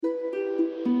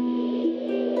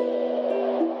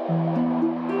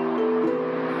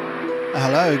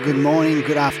Hello, good morning,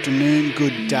 good afternoon,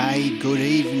 good day, good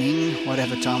evening,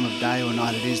 whatever time of day or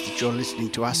night it is that you're listening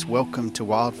to us. Welcome to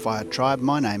Wildfire Tribe.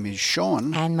 My name is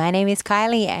Sean. And my name is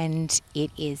Kylie, and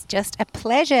it is just a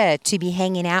pleasure to be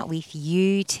hanging out with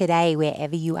you today,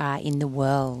 wherever you are in the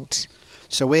world.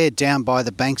 So we're down by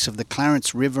the banks of the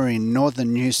Clarence River in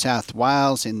northern New South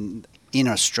Wales in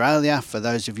Australia. For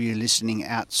those of you listening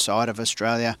outside of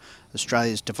Australia,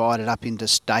 Australia is divided up into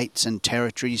states and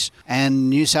territories, and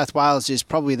New South Wales is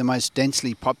probably the most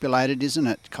densely populated, isn't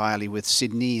it, Kylie, with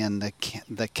Sydney and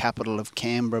the capital of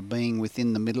Canberra being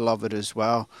within the middle of it as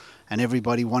well, and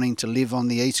everybody wanting to live on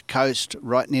the east coast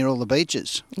right near all the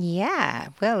beaches. Yeah,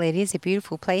 well, it is a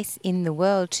beautiful place in the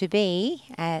world to be,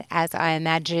 as I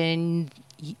imagine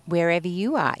wherever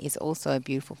you are is also a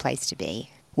beautiful place to be.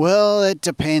 Well, it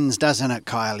depends, doesn't it,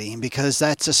 Kylie? Because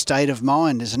that's a state of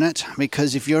mind, isn't it?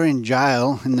 Because if you're in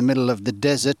jail in the middle of the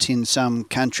desert in some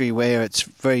country where it's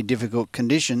very difficult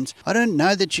conditions, I don't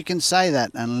know that you can say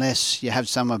that unless you have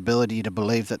some ability to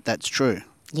believe that that's true.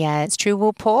 Yeah, it's true.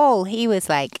 Well, Paul, he was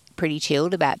pretty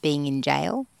chilled about being in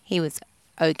jail. He was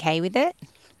okay with it.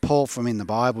 Paul from in the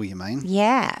Bible, you mean?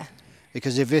 Yeah.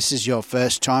 Because if this is your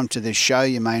first time to this show,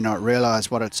 you may not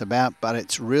realise what it's about, but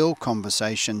it's real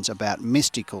conversations about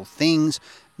mystical things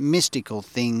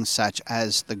such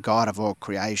as the God of all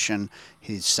creation,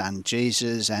 his son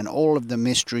Jesus, and all of the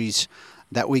mysteries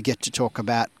that we get to talk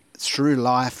about through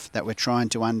life that we're trying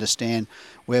to understand.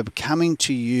 We're coming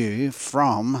to you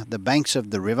from the banks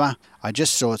of the river. I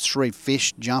just saw 3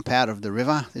 fish jump out of the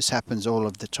river. This happens all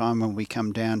of the time when we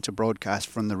come down to broadcast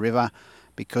from the river,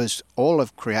 because all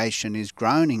of creation is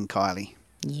groaning, Kylie.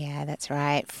 Yeah, that's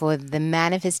right. For the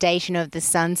manifestation of the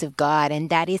sons of God, and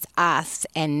that is us,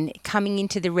 and coming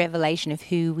into the revelation of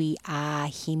who we are,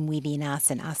 him within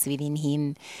us and us within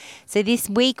him. So this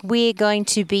week we're going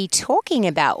to be talking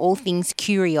about all things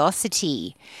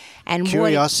curiosity. And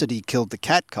Curiosity killed the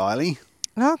cat, Kylie.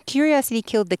 Well, curiosity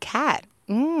killed the cat.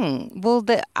 Well,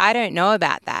 I don't know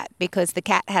about that, because the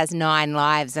cat has 9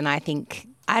 lives, and I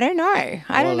don't know.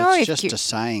 I don't know. It's just a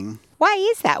saying. Why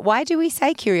is that? Why do we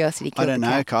say curiosity killed the cat? I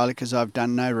don't know, Kylie, because I've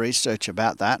done no research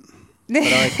about that.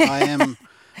 But I am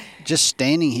just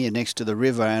standing here next to the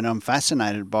river, and I'm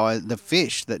fascinated by the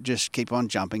fish that just keep on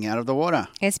jumping out of the water.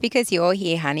 It's because you're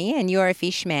here, honey, and you're a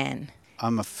fish man.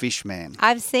 I'm a fish man.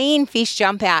 I've seen fish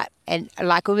jump out, and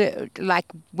like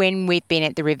when we've been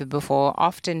at the river before,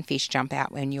 often fish jump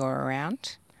out when you're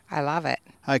around. I love it.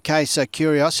 Okay, so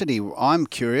curiosity. I'm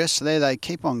curious. There they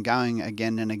keep on going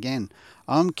again and again.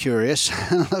 I'm curious,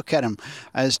 look at them,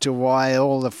 as to why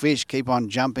all the fish keep on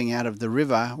jumping out of the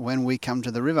river when we come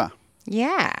to the river.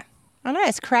 Yeah, I know,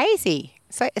 it's crazy.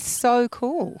 So it's so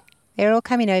cool. They're all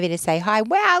coming over to say hi.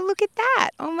 Wow, look at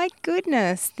that. Oh my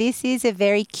goodness. This is a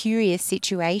very curious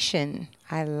situation.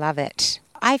 I love it.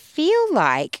 I feel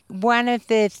like one of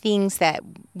the things that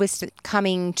was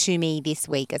coming to me this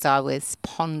week as I was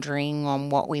pondering on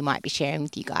what we might be sharing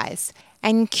with you guys,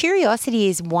 and curiosity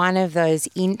is one of those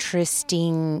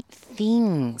interesting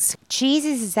things.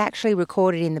 Jesus is actually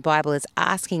recorded in the Bible as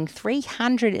asking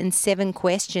 307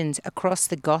 questions across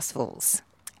the Gospels,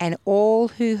 and all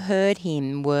who heard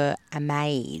him were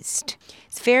amazed.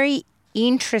 It's very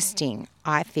interesting,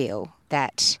 I feel,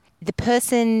 that the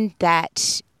person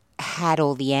that had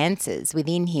all the answers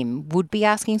within him would be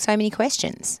asking so many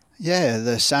questions. Yeah,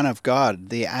 the Son of God,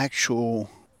 the actual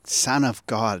Son of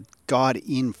God, God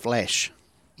in flesh,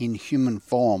 in human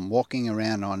form, walking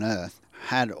around on earth,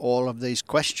 had all of these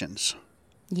questions.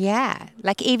 Yeah,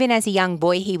 like even as a young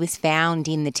boy, he was found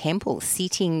in the temple,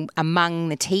 sitting among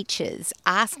the teachers,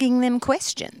 asking them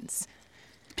questions.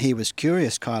 He was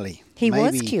curious, Kylie. He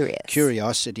was curious.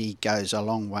 Curiosity goes a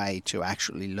long way to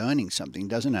actually learning something,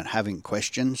 doesn't it? Having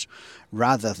questions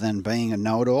rather than being a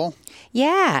know-it-all.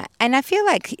 Yeah, and I feel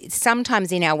like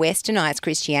sometimes in our westernised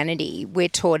Christianity, we're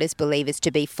taught as believers to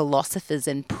be philosophers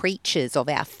and preachers of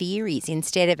our theories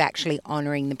instead of actually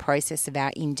honouring the process of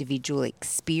our individual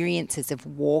experiences of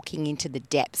walking into the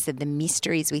depths of the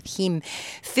mysteries with him,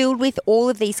 filled with all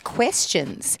of these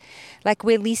questions. Like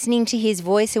we're listening to his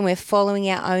voice and we're following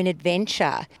our own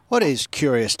adventure. What is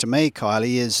curious to me,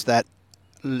 Kylie, is that,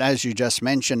 as you just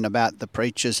mentioned about the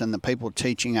preachers and the people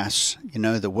teaching us,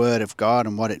 the Word of God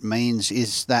and what it means,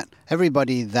 is that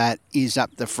everybody that is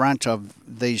up the front of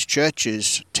these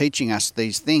churches teaching us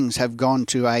these things have gone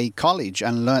to a college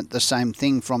and learnt the same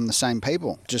thing from the same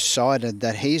people, decided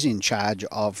that he's in charge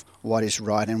of what is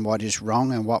right and what is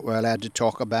wrong and what we're allowed to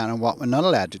talk about and what we're not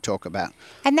allowed to talk about.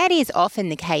 And that is often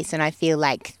the case, and I feel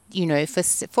like, you know,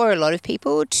 for a lot of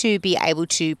people to be able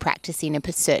to practice in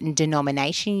a certain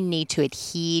denomination, you need to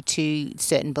adhere to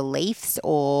certain beliefs,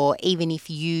 or even if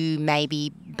you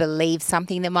maybe believe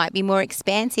something that might be more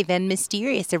expansive and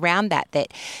mysterious around that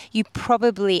you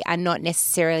probably are not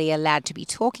necessarily allowed to be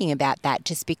talking about that,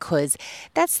 just because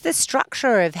that's the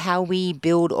structure of how we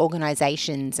build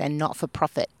organisations and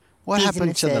not-for-profit. What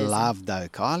happened to the love, though,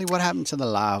 Kylie? What happened to the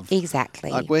love?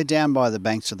 Exactly. Like, we're down by the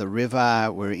banks of the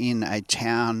river. We're in a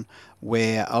town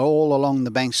where all along the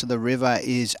banks of the river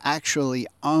is actually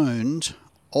owned.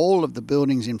 All of the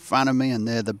buildings in front of me, and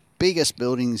they're the biggest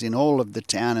buildings in all of the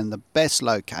town and the best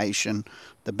location,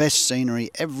 the best scenery.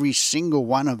 Every single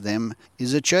one of them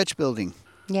is a church building.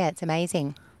 Yeah, it's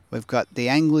amazing. We've got the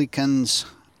Anglicans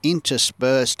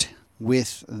interspersed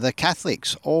with the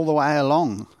Catholics all the way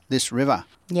along this river.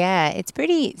 Yeah, it's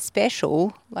pretty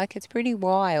special. Like, it's pretty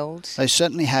wild. They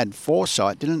certainly had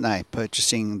foresight, didn't they,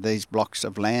 purchasing these blocks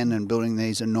of land and building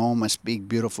these enormous, big,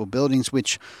 beautiful buildings,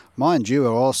 which, mind you,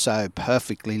 are also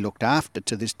perfectly looked after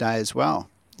to this day as well.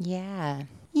 Yeah.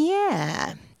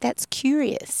 Yeah, that's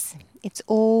curious. It's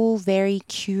all very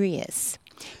curious.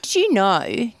 Did you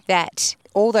know that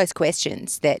all those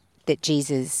questions that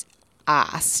Jesus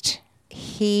asked,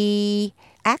 he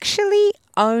actually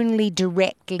only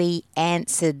directly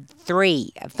answered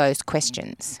 3 of those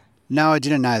questions? No, I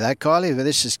didn't know that, Kylie, but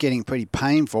this is getting pretty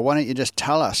painful. Why don't you just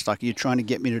tell us? Like, you're trying to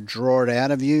get me to draw it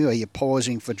out of you? Are you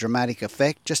pausing for dramatic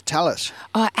effect? Just tell us.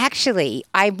 Oh, actually,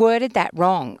 I worded that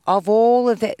wrong. Of all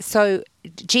of it, so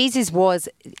Jesus was,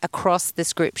 across the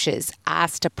scriptures,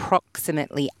 asked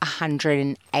approximately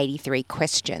 183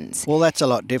 questions. Well, that's a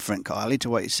lot different, Kylie, to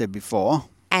what you said before.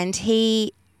 And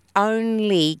he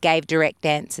only gave direct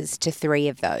answers to 3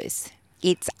 of those.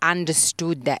 It's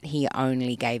understood that he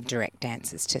only gave direct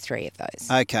answers to 3 of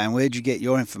those. Okay, and where'd you get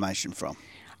your information from?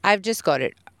 I've just got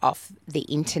it off the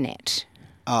internet.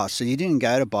 Oh, so you didn't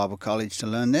go to Bible college to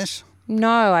learn this?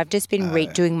 No, I've just been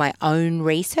doing my own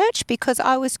research because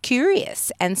I was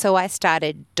curious. And so I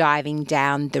started diving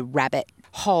down the rabbit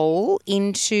hole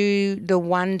into the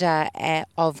wonder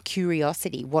of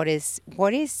curiosity. What is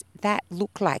that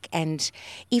look like? And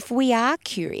if we are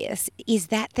curious, is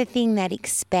that the thing that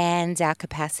expands our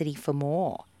capacity for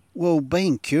more? Well,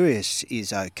 being curious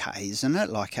is okay, isn't it?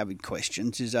 Like, having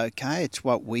questions is okay. It's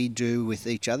what we do with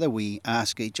each other. We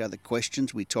ask each other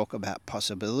questions. We talk about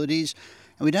possibilities.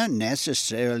 And we don't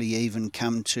necessarily even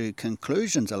come to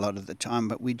conclusions a lot of the time,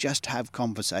 but we just have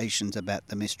conversations about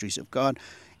the mysteries of God.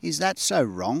 Is that so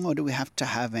wrong, or do we have to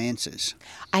have answers?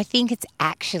 I think it's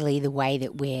actually the way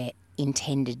that we're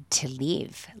intended to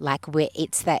live. Like,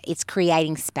 it's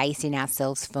creating space in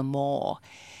ourselves for more.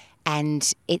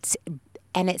 And it's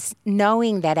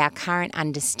knowing that our current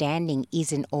understanding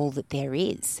isn't all that there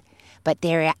is. But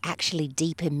there are actually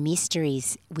deeper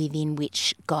mysteries within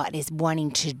which God is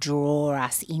wanting to draw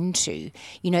us into.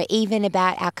 You know, even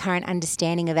about our current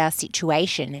understanding of our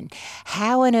situation and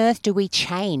how on earth do we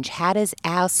change? How do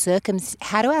our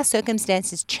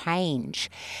circumstances change?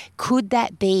 Could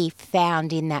that be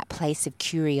found in that place of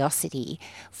curiosity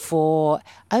for,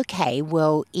 okay,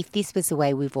 well, if this was the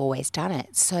way we've always done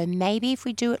it, so maybe if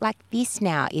we do it like this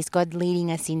now, is God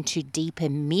leading us into deeper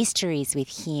mysteries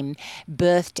with Him,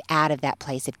 birthed out of that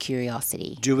place of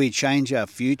curiosity? Do we change our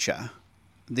future,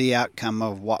 the outcome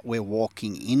of what we're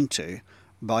walking into,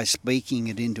 by speaking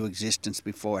it into existence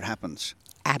before it happens?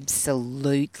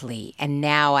 Absolutely. And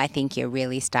now I think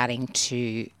you're starting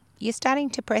to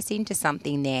press into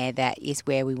something there that is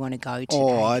where we want to go today.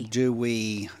 Or do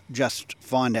we just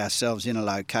find ourselves in a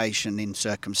location, in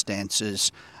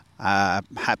circumstances,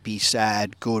 happy,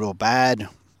 sad, good or bad,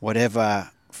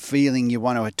 whatever feeling you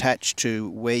want to attach to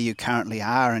where you currently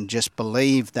are, and just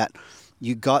believe that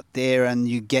you got there and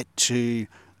you get to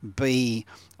be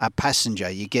a passenger,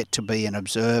 you get to be an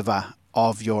observer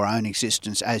of your own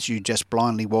existence as you just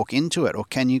blindly walk into it? Or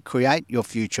can you create your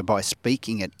future by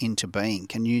speaking it into being?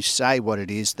 Can you say what it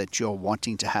is that you're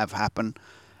wanting to have happen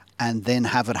and then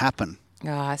have it happen?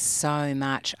 Oh, so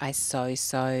much. I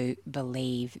so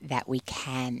believe that we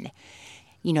can.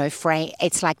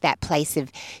 it's like that place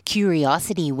of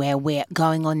curiosity where we're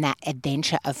going on that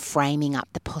adventure of framing up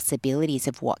the possibilities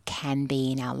of what can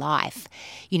be in our life.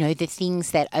 The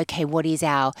things that, okay, what is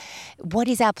our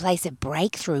place of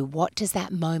breakthrough? What does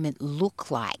that moment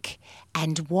look like?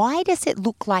 And why does it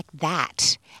look like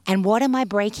that? And what am I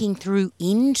breaking through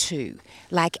into?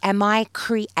 Like, am I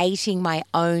creating my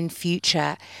own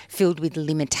future filled with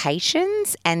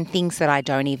limitations and things that I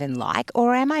don't even like?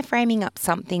 Or am I framing up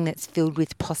something that's filled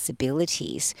with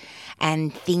possibilities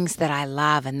and things that I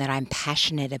love and that I'm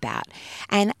passionate about?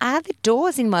 And are the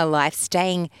doors in my life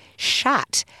staying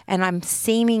shut and I'm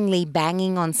seemingly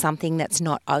banging on something that's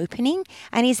not opening?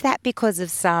 And is that because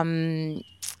of some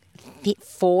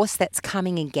force that's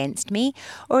coming against me,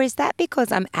 or is that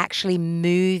because I'm actually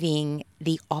moving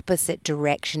the opposite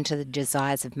direction to the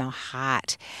desires of my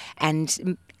heart, and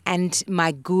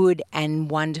my good and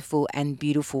wonderful and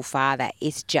beautiful Father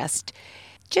is just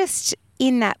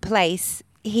in that place?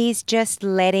 He's just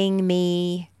letting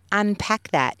me unpack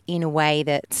that in a way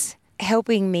that's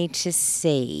helping me to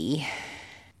see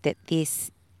that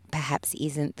this perhaps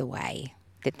isn't the way,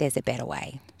 that there's a better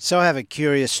way. So I have a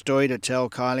curious story to tell,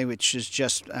 Kylie, which has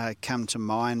just come to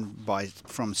mind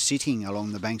from sitting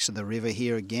along the banks of the river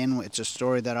here again. It's a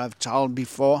story that I've told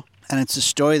before, and it's a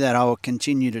story that I will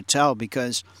continue to tell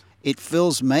because it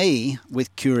fills me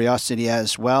with curiosity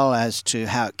as well as to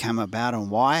how it came about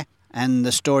and why. And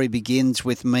the story begins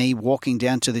with me walking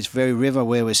down to this very river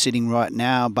where we're sitting right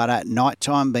now, but at night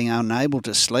time being unable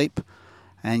to sleep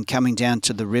and coming down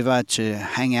to the river to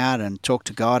hang out and talk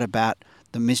to God about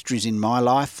the mysteries in my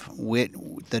life,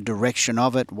 the direction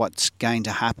of it, what's going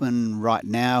to happen right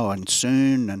now and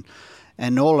soon,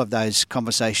 and all of those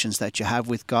conversations that you have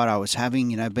with God I was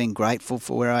having, being grateful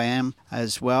for where I am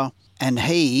as well. And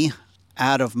he,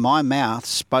 out of my mouth,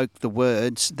 spoke the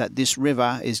words that this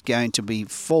river is going to be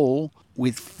full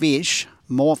with fish,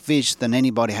 more fish than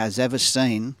anybody has ever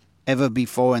seen ever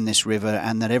before in this river,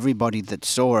 and that everybody that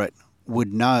saw it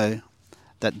would know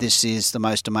that this is the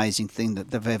most amazing thing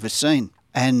that they've ever seen.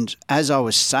 And as I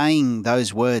was saying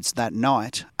those words that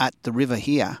night at the river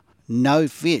here, no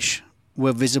fish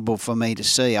were visible for me to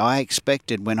see. I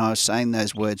expected when I was saying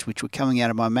those words, which were coming out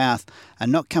of my mouth,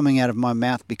 and not coming out of my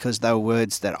mouth because they were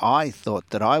words that I thought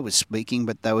that I was speaking,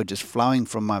 but they were just flowing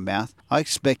from my mouth. I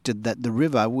expected that the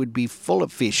river would be full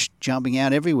of fish jumping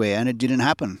out everywhere, and it didn't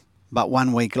happen. But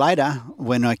 1 week later,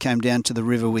 when I came down to the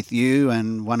river with you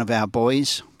and one of our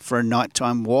boys for a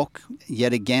nighttime walk,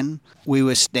 yet again, we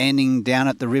were standing down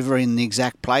at the river in the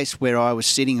exact place where I was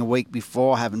sitting a week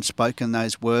before, having spoken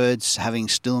those words, having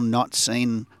still not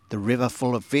seen the river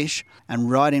full of fish.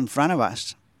 And right in front of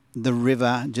us, the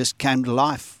river just came to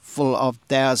life, full of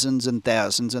thousands and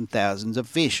thousands and thousands of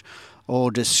fish, all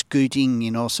just scooting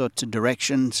in all sorts of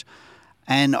directions.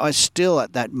 And I still,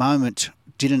 at that moment,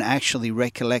 didn't actually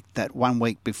recollect that 1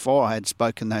 week before I had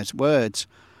spoken those words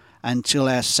until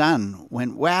our son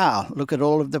went, "Wow, look at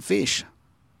all of the fish."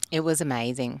 It was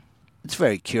amazing. It's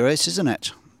very curious, isn't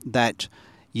it, that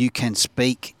you can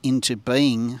speak into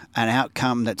being an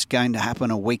outcome that's going to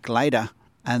happen a week later,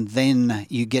 and then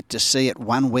you get to see it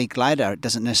 1 week later. It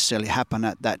doesn't necessarily happen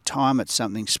at that time. It's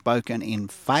something spoken in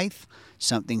faith,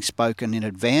 something spoken in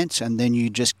advance, and then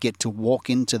you just get to walk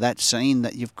into that scene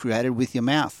that you've created with your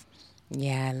mouth.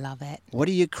 Yeah, I love it. What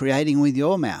are you creating with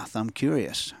your mouth? I'm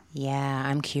curious. Yeah,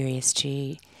 I'm curious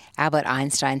too. Albert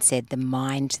Einstein said the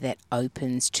mind that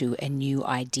opens to a new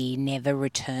idea never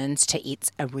returns to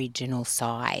its original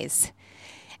size.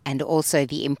 And also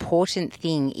the important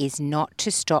thing is not to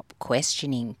stop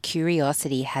questioning.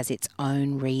 Curiosity has its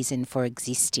own reason for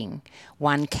existing.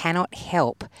 One cannot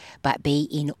help but be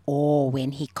in awe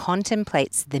when he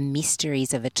contemplates the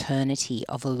mysteries of eternity,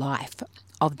 of life,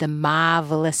 of the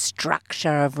marvellous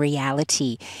structure of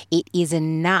reality. It is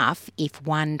enough if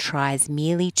one tries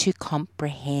merely to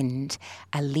comprehend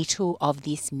a little of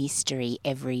this mystery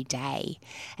every day.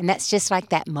 And that's just like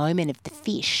that moment of the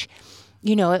fish.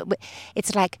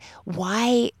 It's like,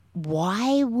 why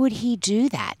would he do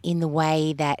that in the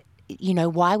way that,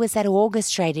 why was that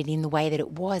orchestrated in the way that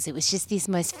it was? It was just this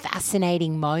most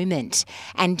fascinating moment,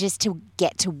 and just to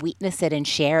get to witness it and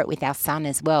share it with our son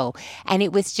as well. And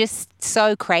it was just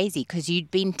so crazy because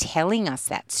you'd been telling us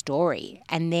that story,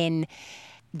 and then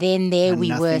there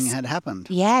we were. Nothing had happened.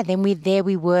 Yeah, then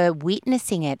we were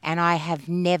witnessing it, and I have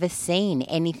never seen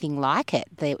anything like it.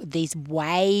 These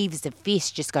waves of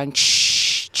fish just going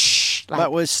shh, shh.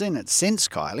 But we've seen it since,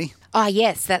 Kylie. Oh,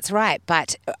 yes, that's right.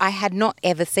 But I had not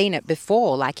ever seen it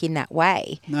before, like in that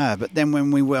way. No, but then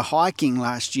when we were hiking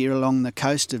last year along the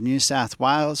coast of New South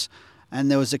Wales,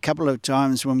 and there was a couple of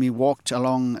times when we walked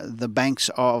along the banks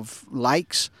of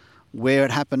lakes where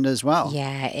it happened as well.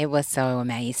 Yeah, it was so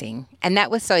amazing. And that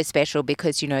was so special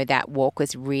because, that walk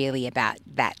was really about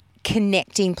that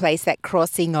connecting place, that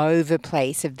crossing over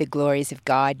place of the glories of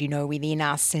God, within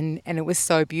us. And it was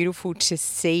so beautiful to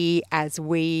see as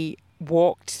we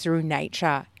walked through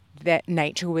nature, that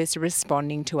nature was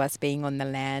responding to us being on the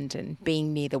land and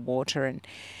being near the water, and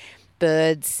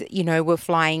birds, were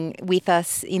flying with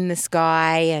us in the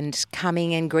sky and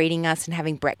coming and greeting us and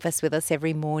having breakfast with us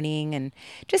every morning. And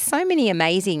just so many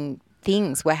amazing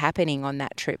things were happening on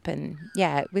that trip. And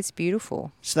yeah, it was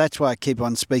beautiful. So that's why I keep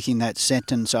on speaking that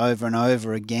sentence over and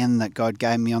over again that God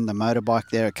gave me on the motorbike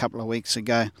there a couple of weeks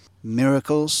ago.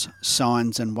 Miracles,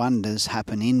 signs and wonders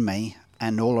happen in me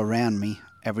and all around me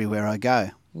everywhere I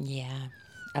go. Yeah,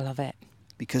 I love it.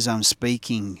 Because I'm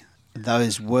speaking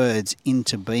those words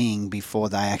into being before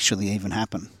they actually even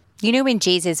happen. When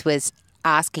Jesus was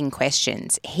asking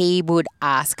questions, he would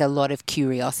ask a lot of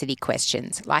curiosity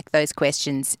questions, like those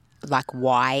questions like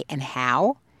why and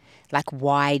how, like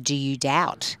why do you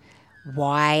doubt?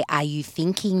 Why are you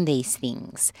thinking these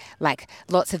things? Like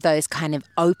lots of those kind of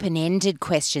open-ended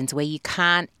questions where you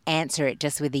can't answer it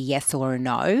just with a yes or a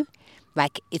no.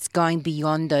 Like it's going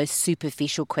beyond those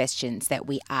superficial questions that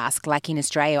we ask. Like in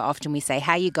Australia, often we say,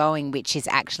 how you going? Which is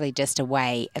actually just a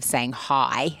way of saying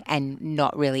hi and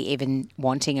not really even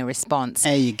wanting a response.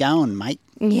 How you going, mate?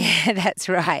 Yeah, that's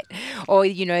right. Or,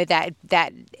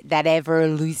 that ever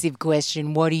elusive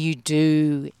question, what do you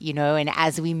do? And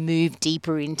as we move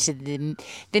deeper into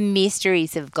the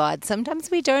mysteries of God, sometimes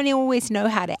we don't always know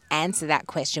how to answer that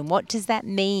question. What does that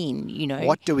mean?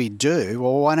 What do we do?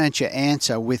 Well, why don't you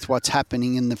answer with what's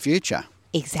happening in the future?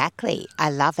 Exactly.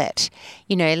 I love it.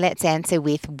 Let's answer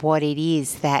with what it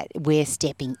is that we're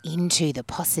stepping into, the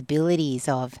possibilities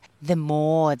of the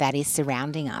more that is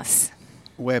surrounding us.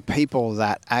 We're people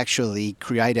that actually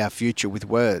create our future with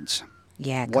words.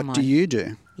 Yeah, come on. What do you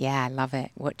do? Yeah, I love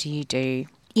it. What do you do?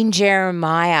 In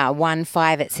Jeremiah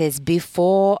 1:5 it says,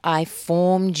 before I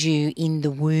formed you in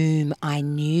the womb, I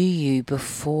knew you.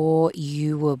 Before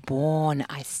you were born,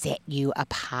 I set you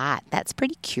apart. That's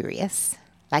pretty curious.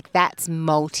 Like that's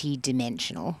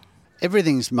multi-dimensional.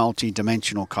 Everything's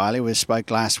multi-dimensional, Kylie. We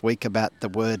spoke last week about the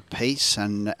word peace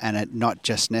and it not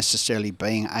just necessarily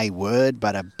being a word,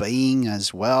 but a being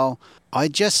as well. I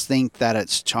just think that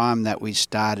it's time that we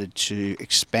started to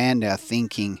expand our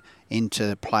thinking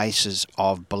into places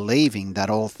of believing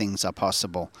that all things are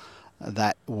possible,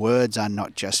 that words are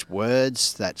not just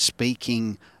words, that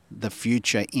speaking the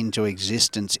future into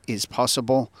existence is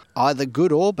possible, either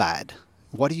good or bad.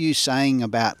 What are you saying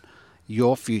about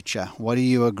your future? What are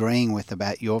you agreeing with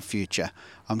about your future?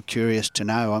 I'm curious to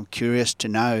know. I'm curious to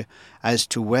know as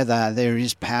to whether there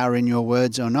is power in your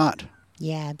words or not.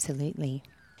 Yeah, absolutely.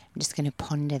 I'm just going to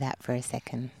ponder that for a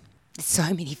second. There's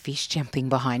so many fish jumping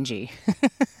behind you.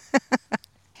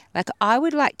 Like I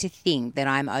would like to think that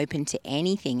I'm open to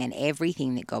anything and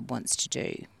everything that God wants to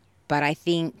do. But I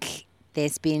think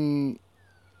there's been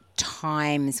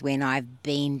times when I've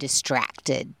been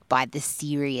distracted by the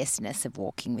seriousness of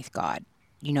walking with God,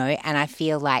 and I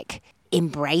feel like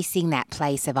embracing that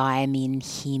place of I am in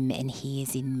him and he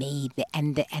is in me,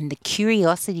 and the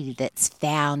curiosity that's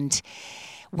found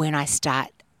when I start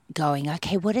going,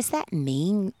 okay, what does that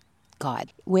mean,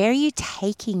 God? Where are you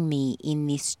taking me in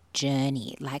this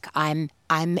journey? Like I'm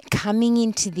coming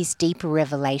into this deeper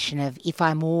revelation of if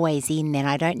I'm always in, then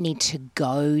I don't need to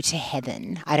go to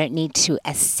heaven. I don't need to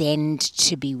ascend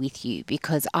to be with you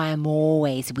because I'm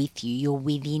always with you. You're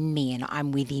within me and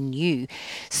I'm within you.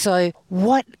 So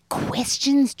what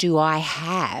questions do I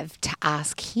have to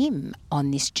ask him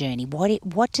on this journey?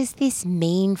 What does this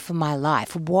mean for my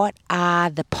life? What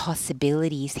are the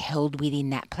possibilities held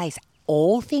within that place?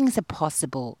 All things are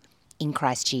possible in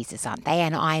Christ Jesus, aren't they?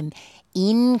 And I'm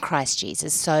in Christ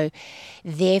Jesus. So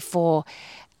therefore,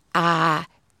 are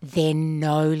there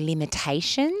no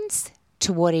limitations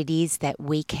to what it is that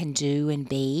we can do and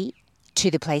be, to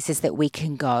the places that we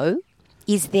can go?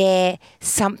 Is there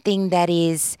something that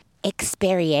is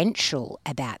experiential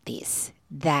about this,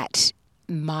 that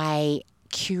my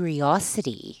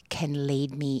curiosity can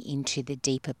lead me into the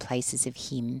deeper places of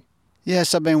him?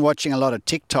 Yes, I've been watching a lot of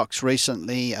TikToks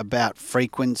recently about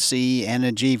frequency,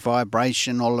 energy,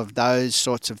 vibration, all of those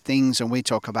sorts of things. And we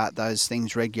talk about those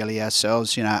things regularly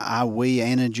ourselves. Are we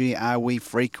energy? Are we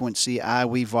frequency? Are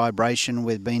we vibration?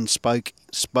 We've been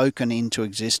spoken into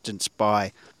existence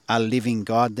by a living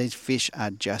God. These fish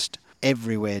are just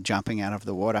everywhere jumping out of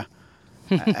the water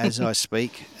as I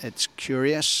speak. It's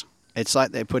curious. It's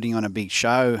like they're putting on a big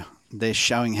show. They're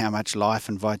showing how much life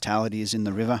and vitality is in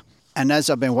the river. And as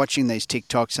I've been watching these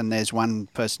TikToks, and there's one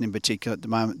person in particular at the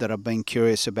moment that I've been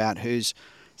curious about who's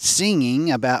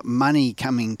singing about money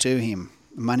coming to him.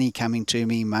 Money coming to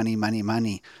me, money, money,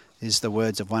 money is the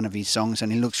words of one of his songs,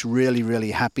 and he looks really, really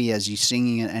happy as he's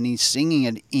singing it, and he's singing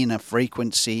it in a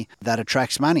frequency that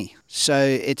attracts money. So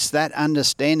it's that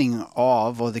understanding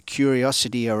of, or the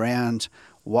curiosity around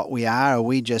what we are. Are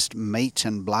we just meat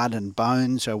and blood and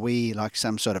bones? Are we like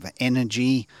some sort of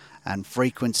energy and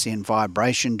frequency and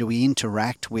vibration? Do we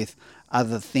interact with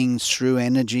other things through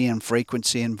energy and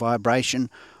frequency and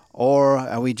vibration? Or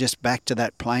are we just back to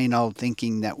that plain old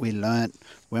thinking that we learnt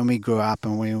when we grew up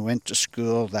and we went to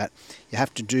school, that you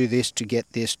have to do this to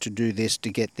get this, to do this to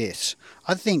get this?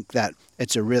 I think that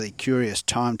it's a really curious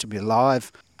time to be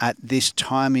alive at this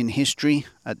time in history,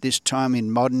 at this time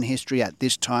in modern history, at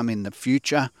this time in the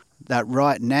future, that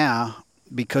right now,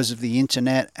 because of the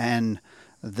internet and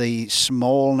the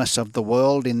smallness of the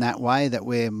world in that way, that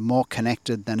we're more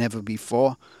connected than ever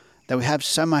before, that we have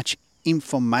so much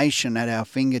information at our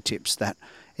fingertips that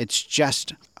it's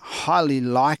just highly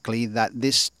likely that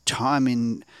this time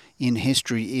in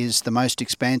history is the most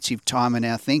expansive time in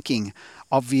our thinking.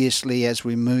 Obviously, as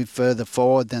we move further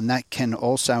forward, then that can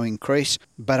also increase.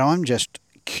 But I'm just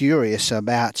curious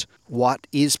about what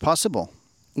is possible.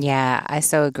 Yeah, I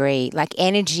so agree. Like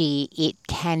energy, it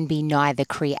can be neither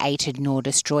created nor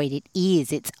destroyed. It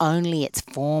is. It's only its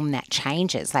form that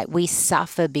changes. Like we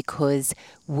suffer because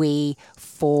we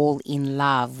fall in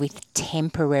love with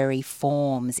temporary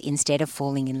forms instead of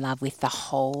falling in love with the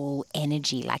whole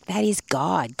energy. Like that is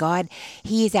God. God,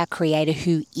 He is our creator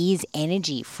who is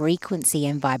energy, frequency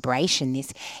and vibration,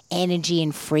 this energy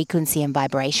and frequency and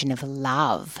vibration of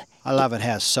love. I love it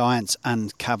how science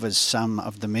uncovers some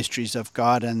of the mysteries of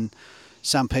God, and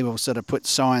some people sort of put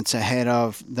science ahead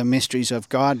of the mysteries of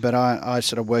God, but I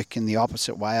sort of work in the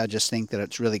opposite way. I just think that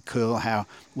it's really cool how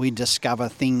we discover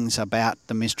things about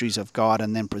the mysteries of God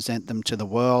and then present them to the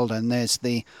world. And there's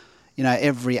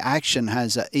every action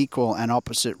has an equal and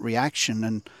opposite reaction.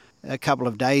 And a couple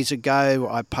of days ago,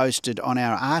 I posted on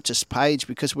our artist page,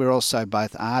 because we're also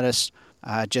both artists,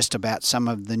 just about some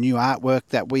of the new artwork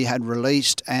that we had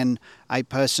released, and a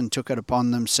person took it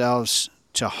upon themselves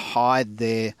to hide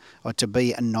or to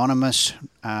be anonymous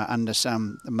under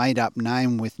some made-up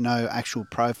name with no actual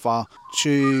profile,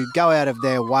 to go out of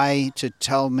their way to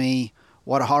tell me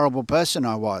what a horrible person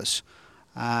I was.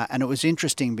 And it was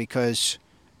interesting because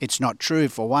it's not true,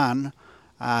 for one.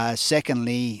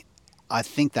 Secondly, I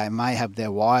think they may have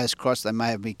their wires crossed. They may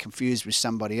have been confused with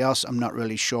somebody else. I'm not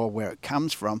really sure where it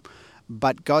comes from.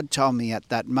 But God told me at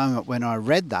that moment when I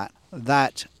read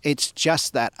that it's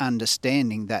just that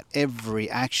understanding that every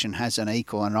action has an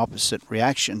equal and opposite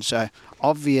reaction. So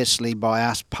obviously by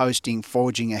us posting,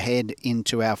 forging ahead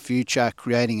into our future,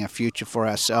 creating a future for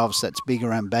ourselves that's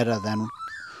bigger and better than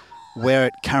where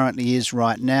it currently is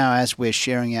right now, as we're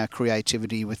sharing our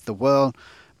creativity with the world,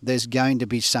 there's going to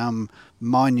be some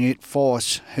minute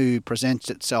force who presents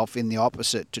itself in the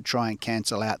opposite to try and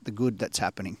cancel out the good that's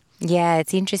happening. Yeah,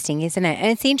 it's interesting, isn't it?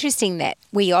 And it's interesting that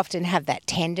we often have that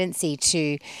tendency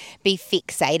to be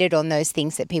fixated on those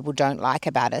things that people don't like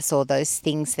about us, or those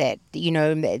things that,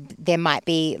 there might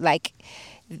be like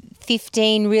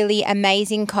 15 really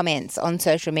amazing comments on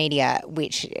social media,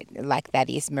 which like that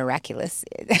is miraculous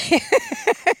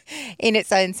in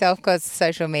its own self, because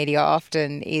social media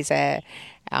often is a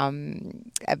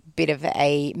bit of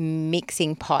a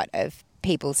mixing pot of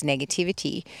people's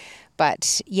negativity.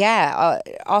 But yeah,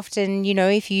 often,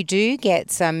 if you do get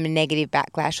some negative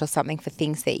backlash or something for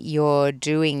things that you're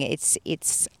doing,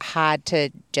 it's hard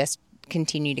to just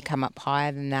continue to come up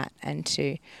higher than that and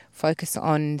to focus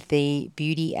on the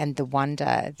beauty and the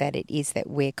wonder that it is that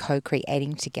we're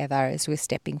co-creating together as we're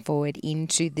stepping forward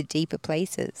into the deeper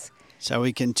places. So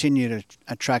we continue to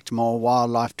attract more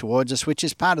wildlife towards us, which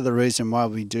is part of the reason why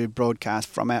we do broadcast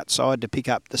from outside, to pick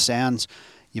up the sounds.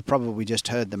 You probably just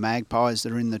heard the magpies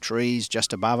that are in the trees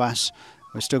just above us.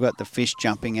 We've still got the fish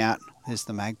jumping out. There's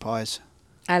the magpies.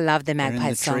 I love the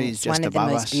magpie song. It's one of the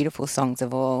most beautiful songs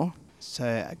of all.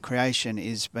 So creation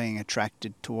is being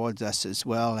attracted towards us as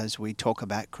well as we talk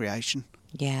about creation.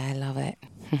 Yeah, I love it.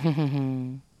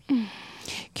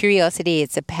 Curiosity,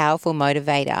 it's a powerful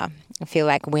motivator. I feel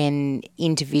like when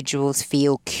individuals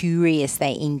feel curious,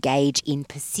 they engage in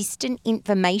persistent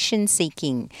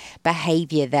information-seeking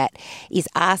behaviour that is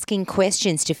asking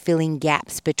questions to fill in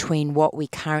gaps between what we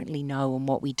currently know and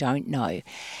what we don't know.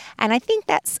 And I think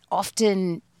that's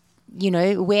often,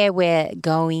 where we're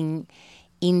going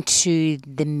into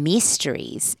the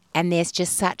mysteries, and there's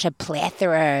just such a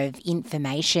plethora of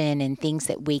information and things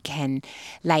that we can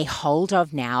lay hold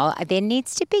of now, there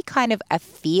needs to be kind of a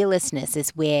fearlessness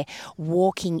as we're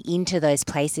walking into those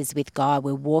places with God.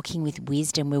 We're walking with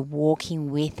wisdom. We're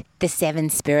walking with the seven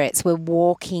spirits. We're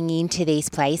walking into these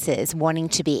places wanting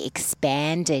to be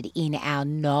expanded in our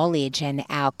knowledge and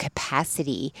our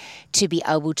capacity to be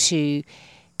able to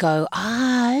go,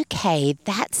 okay,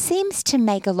 that seems to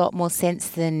make a lot more sense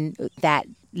than that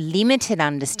limited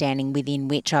understanding within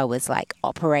which I was like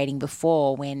operating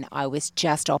before, when I was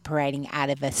just operating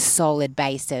out of a solid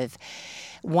base of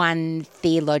one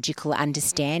theological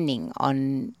understanding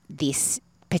on this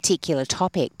particular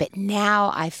topic. But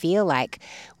now I feel like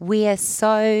we are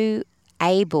so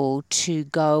able to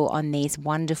go on these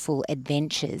wonderful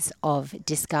adventures of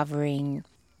discovering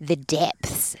the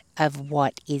depths of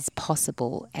what is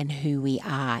possible and who we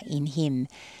are in Him,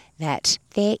 that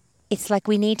it's like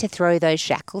we need to throw those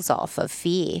shackles off of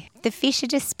fear. The fish are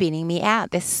just spinning me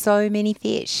out. There's so many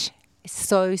fish. It's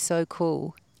so, so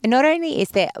cool. And not only is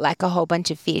there like a whole bunch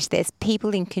of fish, there's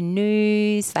people in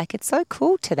canoes. Like, it's so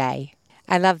cool today.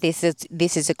 I love this.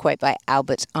 This is a quote by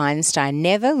Albert Einstein.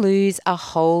 Never lose a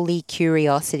holy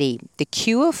curiosity. The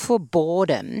cure for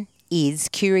boredom is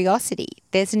curiosity.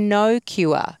 There's no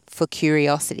cure for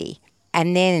curiosity.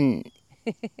 And then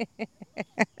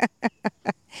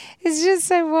it's just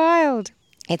so wild.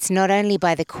 It's not only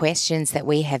by the questions that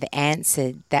we have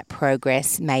answered that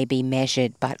progress may be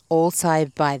measured, but also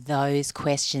by those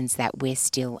questions that we're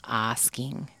still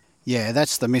asking. Yeah,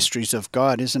 that's the mysteries of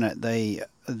God, isn't it?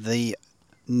 The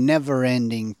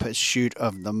never-ending pursuit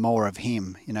of the more of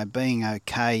Him. You know, being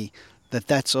okay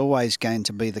that's always going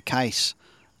to be the case,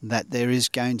 that there is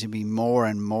going to be more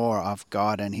and more of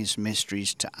God and His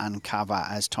mysteries to uncover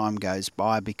as time goes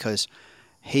by, because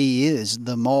He is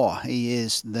the more. He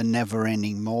is the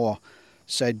never-ending more.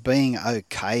 So being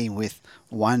okay with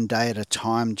one day at a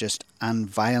time just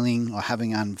unveiling or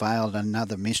having unveiled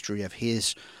another mystery of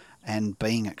His, and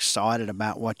being excited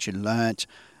about what you learnt,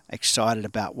 excited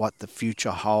about what the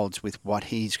future holds with what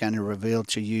He's going to reveal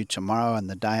to you tomorrow and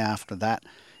the day after that,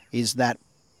 is that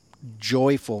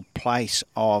joyful place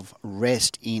of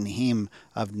rest in Him,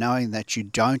 of knowing that you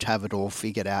don't have it all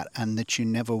figured out and that you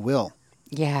never will.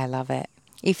 Yeah, I love it.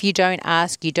 If you don't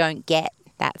ask, you don't get.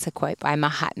 That's a quote by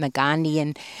Mahatma Gandhi.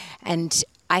 And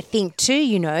I think too,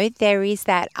 you know, there is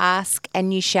that ask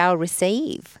and you shall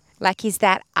receive. Like, is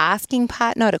that asking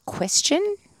part not a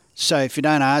question? So if you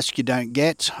don't ask, you don't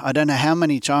get. I don't know how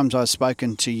many times I've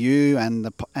spoken to you and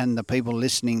the people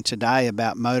listening today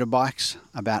about motorbikes,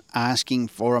 about asking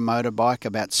for a motorbike,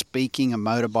 about speaking a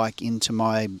motorbike into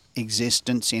my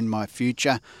existence, in my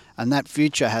future. And that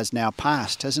future has now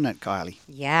passed, hasn't it, Kylie?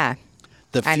 Yeah.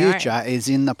 The future is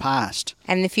in the past.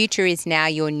 And the future is now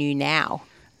your new now.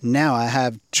 Now I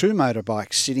have two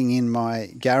motorbikes sitting in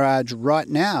my garage right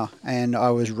now, and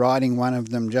I was riding one of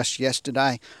them just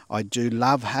yesterday. I do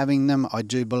love having them. I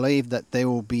do believe that there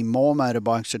will be more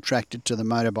motorbikes attracted to the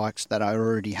motorbikes that I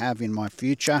already have in my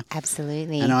future.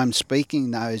 Absolutely. And I'm speaking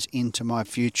those into my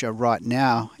future right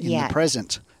now in the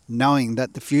present, knowing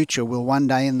that the future will one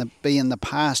day be in the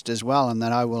past as well, and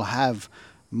that I will have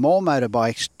more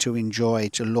motorbikes to enjoy,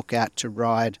 to look at, to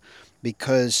ride,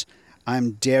 because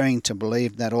I'm daring to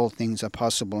believe that all things are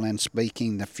possible, and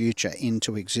speaking the future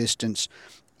into existence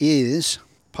is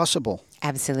possible.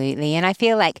 Absolutely. And I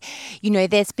feel like, you know,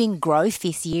 there's been growth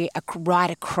this year right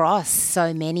across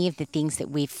so many of the things that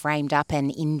we've framed up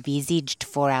and envisaged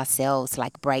for ourselves,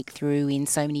 like breakthrough in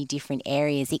so many different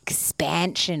areas,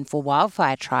 expansion for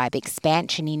Wildfire Tribe,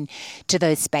 expansion into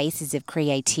those spaces of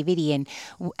creativity, and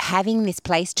having this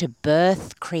place to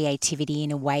birth creativity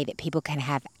in a way that people can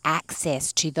have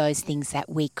access to those things that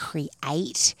we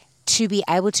create, to be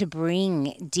able to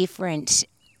bring different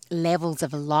levels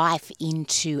of life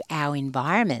into our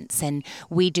environments. And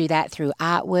we do that through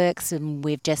artworks, and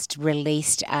we've just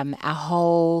released a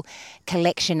whole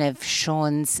collection of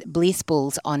Sean's Bliss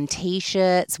Balls on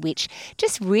t-shirts, which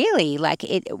just really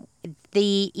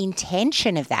the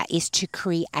intention of that is to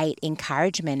create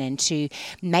encouragement and to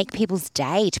make people's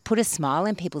day, to put a smile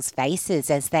on people's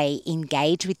faces as they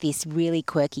engage with this really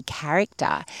quirky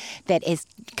character that has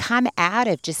come out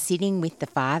of just sitting with the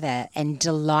Father and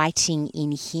delighting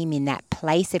in Him in that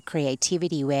place of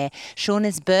creativity, where Sean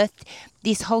has birthed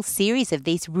this whole series of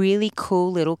these really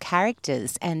cool little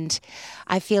characters. And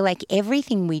I feel like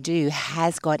everything we do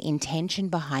has got intention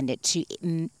behind it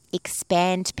to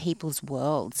expand people's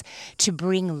worlds, to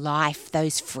bring life,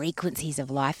 those frequencies of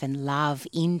life and love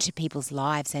into people's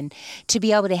lives, and to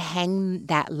be able to hang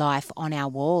that life on our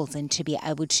walls, and to be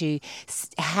able to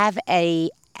have a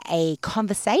a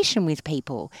conversation with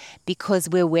people because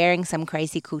we're wearing some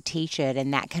crazy cool t-shirt,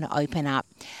 and that can open up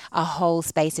a whole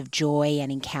space of joy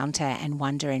and encounter and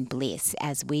wonder and bliss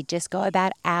as we just go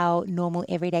about our normal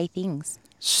everyday things.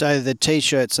 So the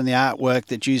T-shirts and the artwork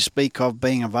that you speak of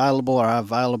being available are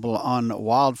available on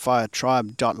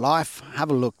wildfiretribe.life. Have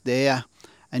a look there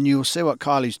and you'll see what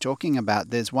Kylie's talking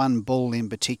about. There's one bull in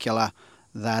particular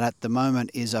that at the moment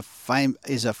is a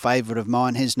favourite of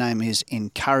mine. His name is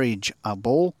Encourage a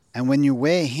Bull. And when you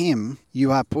wear him,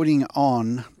 you are putting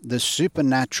on the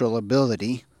supernatural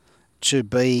ability to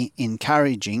be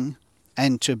encouraging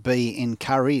and to be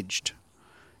encouraged.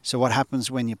 So what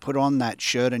happens when you put on that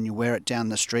shirt and you wear it down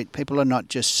the street? People are not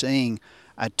just seeing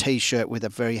a T-shirt with a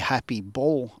very happy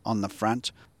bull on the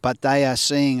front, but they are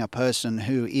seeing a person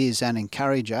who is an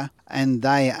encourager, and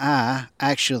they are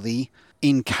actually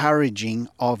encouraging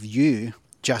of you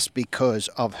just because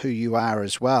of who you are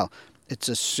as well. It's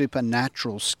a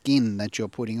supernatural skin that you're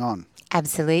putting on.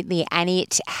 Absolutely. And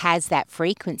it has that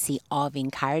frequency of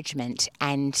encouragement.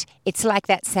 And it's like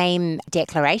that same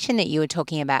declaration that you were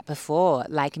talking about before,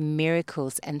 like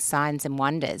miracles and signs and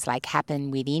wonders like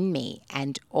happen within me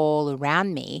and all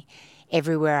around me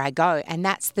everywhere I go. And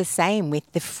that's the same with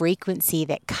the frequency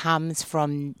that comes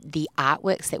from the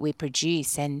artworks that we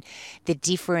produce and the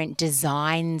different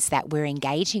designs that we're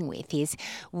engaging with. Is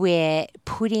we're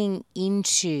putting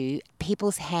into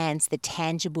people's hands the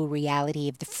tangible reality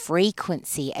of the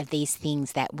frequency of these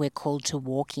things that we're called to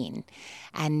walk in.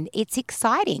 And it's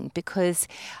exciting because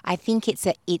I think it's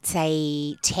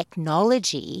a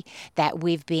technology that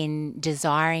we've been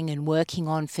desiring and working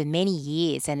on for many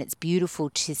years, and it's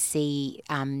beautiful to see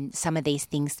some of these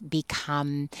things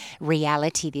become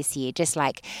reality this year, just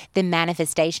like the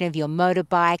manifestation of your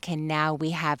motorbike, and now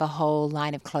we have a whole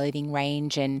line of clothing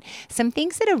range and some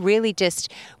things that are really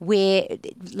just where,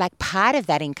 like, part of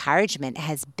that encouragement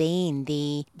has been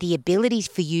the ability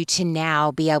for you to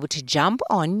now be able to jump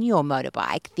on your motorbike,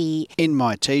 in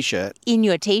my T-shirt,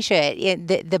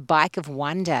 the bike of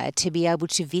wonder, to be able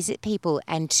to visit people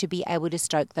and to be able to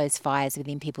stoke those fires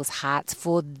within people's hearts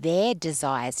for their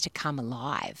desires to come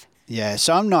alive. Yeah,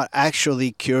 so I'm not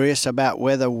actually curious about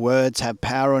whether words have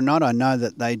power or not. I know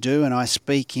that they do, and I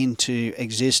speak into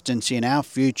existence in our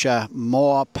future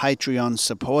more Patreon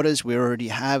supporters. We already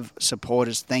have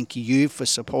supporters. Thank you for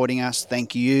supporting us.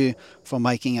 Thank you for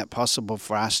making it possible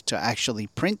for us to actually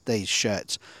print these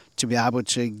shirts, to be able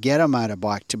to get a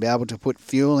motorbike, to be able to put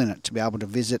fuel in it, to be able to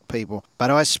visit people. But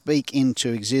I speak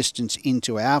into existence,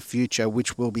 into our future,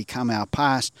 which will become our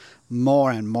past, more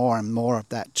and more and more of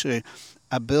that too.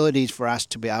 Abilities for us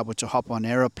to be able to hop on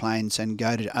aeroplanes and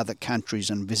go to other countries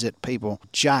and visit people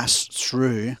just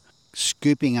through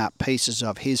scooping up pieces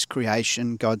of his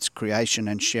creation, God's creation,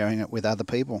 and sharing it with other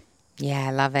people. Yeah,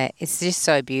 I love it. It's just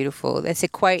so beautiful. There's a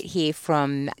quote here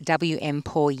from W.M.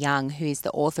 Paul Young, who is the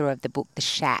author of the book The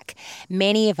Shack.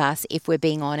 Many of us, if we're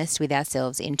being honest with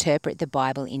ourselves, interpret the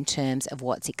Bible in terms of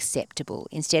what's acceptable.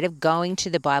 Instead of going to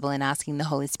the Bible and asking the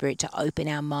Holy Spirit to open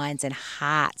our minds and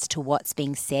hearts to what's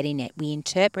being said in it, we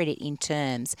interpret it in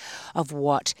terms of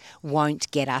what won't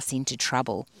get us into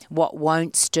trouble, what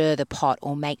won't stir the pot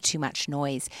or make too much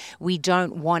noise. We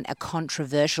don't want a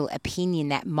controversial opinion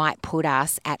that might put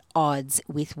us at odds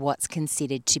with what's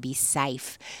considered to be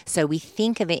safe. So we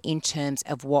think of it in terms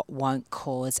of what won't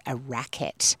cause a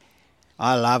racket.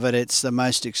 I love it. It's the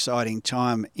most exciting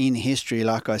time in history,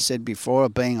 like I said before,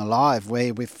 of being alive,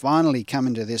 where we've finally come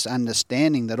into this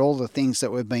understanding that all the things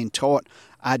that we've been taught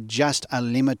are just a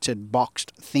limited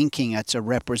boxed thinking. It's a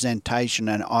representation,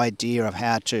 an idea of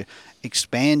how to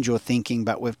expand your thinking,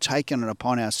 but we've taken it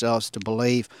upon ourselves to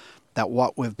believe that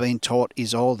what we've been taught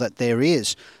is all that there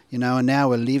is. You know, and now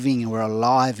we're living and we're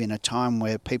alive in a time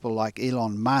where people like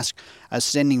Elon Musk are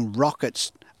sending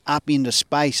rockets up into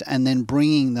space and then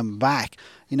bringing them back.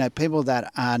 You know, people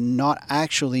that are not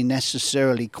actually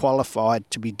necessarily qualified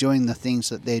to be doing the things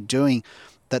that they're doing,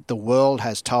 that the world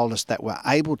has told us that we're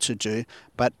able to do,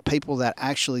 but people that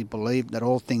actually believe that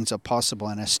all things are possible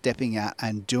and are stepping out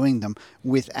and doing them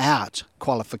without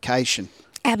qualification.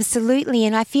 Absolutely.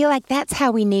 And I feel like that's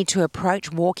how we need to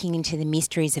approach walking into the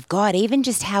mysteries of God, even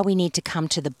just how we need to come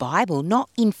to the Bible, not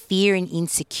in fear and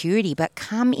insecurity, but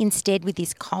come instead with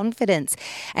this confidence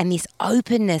and this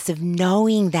openness of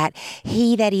knowing that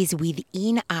He that is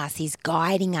within us is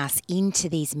guiding us into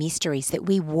these mysteries, that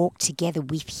we walk together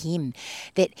with Him,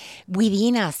 that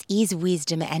within us is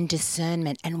wisdom and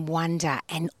discernment and wonder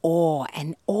and awe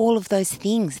and all of those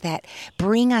things that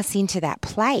bring us into that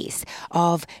place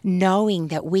of knowing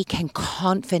that we can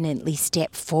confidently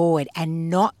step forward and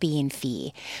not be in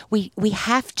fear. We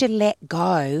have to let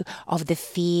go of the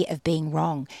fear of being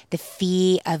wrong, the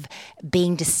fear of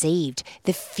being deceived,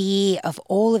 the fear of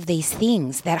all of these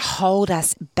things that hold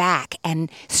us back and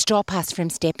stop us from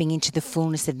stepping into the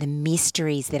fullness of the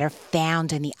mysteries that are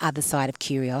found on the other side of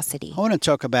curiosity. I want to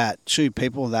talk about two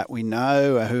people that we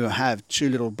know who have two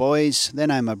little boys. Their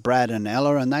name are Brad and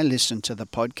Ella, and they listen to the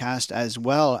podcast, as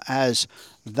well as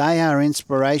they are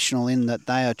inspirational in that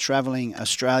they are travelling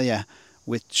Australia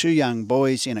with two young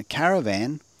boys in a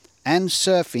caravan and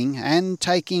surfing and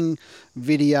taking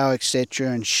video, etc.,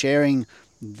 and sharing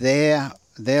their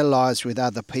lives with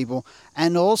other people,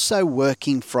 and also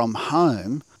working from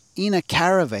home in a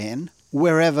caravan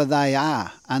wherever they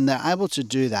are. And they're able to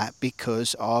do that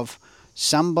because of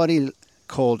somebody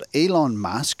called Elon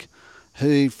Musk,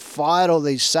 who fired all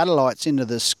these satellites into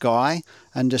the sky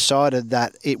and decided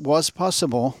that it was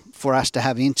possible for us to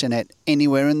have internet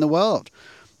anywhere in the world.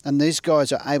 And these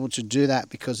guys are able to do that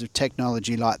because of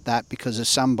technology like that, because of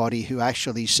somebody who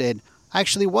actually said,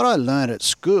 actually, what I learned at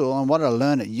school and what I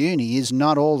learned at uni is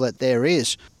not all that there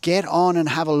is. Get on and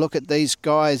have a look at these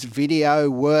guys' video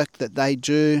work that they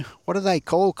do. What do they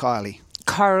call, Kylie?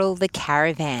 Coral the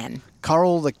Caravan.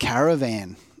 Coral the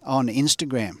Caravan on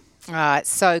Instagram. Oh, it's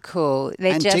so cool.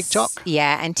 And TikTok.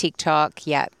 Yeah, and TikTok,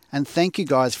 yeah. And thank you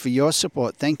guys for your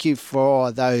support. Thank you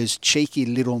for those cheeky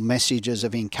little messages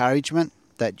of encouragement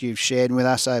that you've shared with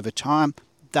us over time.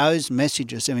 Those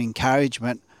messages of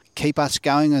encouragement keep us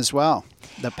going as well.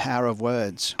 The power of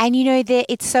words. And you know,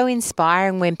 it's so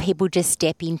inspiring when people just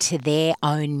step into their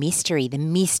own mystery, the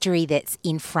mystery that's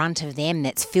in front of them,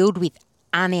 that's filled with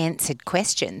unanswered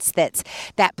questions. That's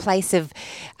that place of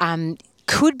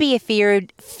could be a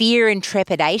fear and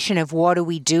trepidation of what are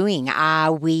we doing?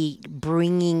 Are we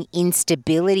bringing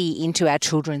instability into our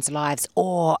children's lives,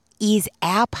 or is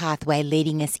our pathway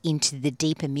leading us into the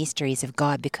deeper mysteries of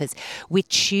God? Because we're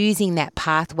choosing that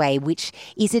pathway, which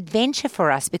is adventure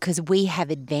for us, because we have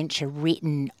adventure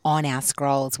written on our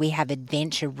scrolls. We have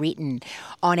adventure written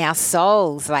on our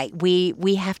souls. Like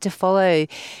we have to follow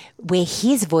where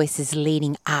His voice is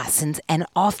leading us. And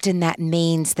often that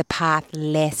means the path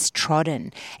less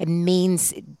trodden. It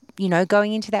means, you know,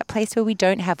 going into that place where we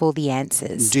don't have all the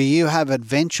answers. Do you have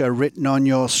adventure written on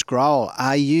your scroll?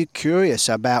 Are you curious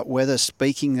about whether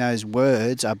speaking those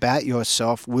words about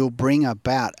yourself will bring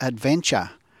about adventure?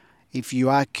 If you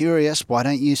are curious, why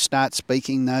don't you start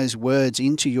speaking those words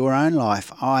into your own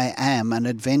life? I am an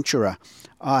adventurer.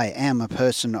 I am a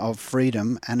person of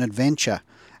freedom and adventure.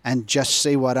 And just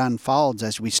see what unfolds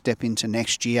as we step into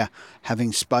next year,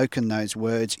 having spoken those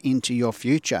words into your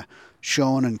future.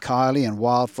 Sean and Kylie and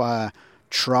Wildfire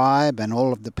Tribe and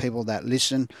all of the people that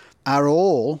listen are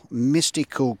all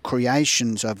mystical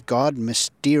creations of God,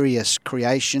 mysterious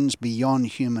creations beyond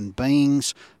human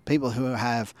beings, people who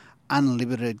have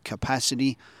unlimited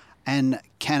capacity and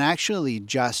can actually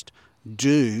just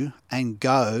do and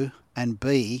go and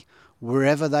be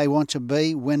wherever they want to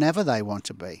be, whenever they want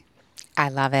to be. I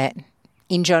love it.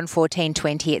 In John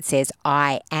 14:20 it says,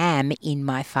 I am in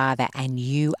my Father and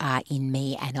you are in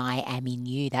me and I am in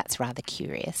you. That's rather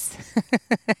curious.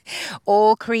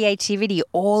 All creativity,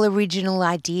 all original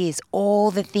ideas,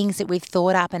 all the things that we've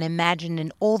thought up and imagined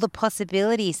and all the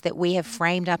possibilities that we have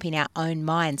framed up in our own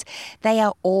minds, they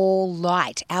are all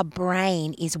light. Our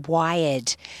brain is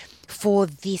wired for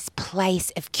this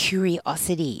place of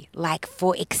curiosity, like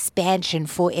for expansion,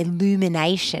 for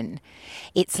illumination.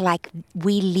 It's like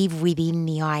we live within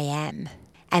the I am.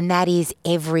 And that is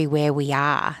everywhere we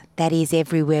are. That is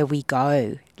everywhere we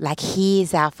go. Like He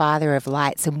is our Father of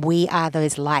lights and we are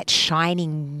those lights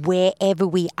shining wherever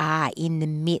we are in the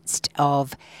midst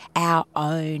of our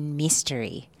own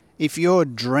mystery. If your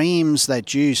dreams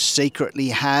that you secretly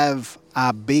have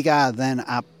are bigger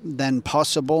than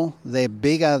possible, they're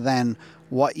bigger than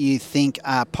what you think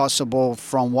are possible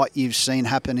from what you've seen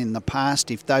happen in the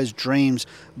past, if those dreams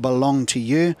belong to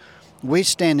you, we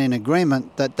stand in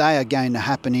agreement that they are going to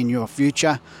happen in your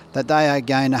future, that they are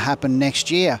going to happen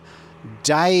next year.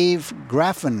 Dave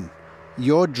Graffin,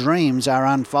 your dreams are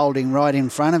unfolding right in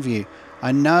front of you.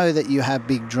 I know that you have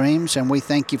big dreams and we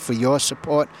thank you for your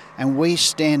support, and we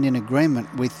stand in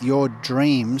agreement with your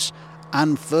dreams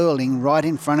unfurling right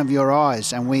in front of your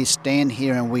eyes, and we stand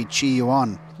here and we cheer you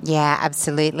on. Yeah,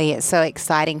 absolutely. It's so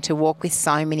exciting to walk with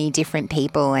so many different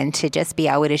people and to just be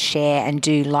able to share and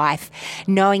do life,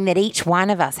 knowing that each one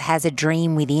of us has a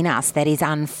dream within us that is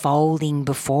unfolding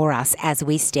before us as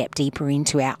we step deeper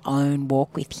into our own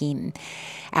walk with Him.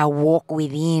 Our walk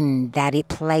within that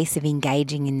place of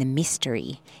engaging in the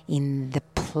mystery, in the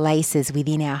places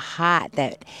within our heart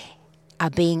that are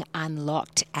being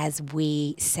unlocked as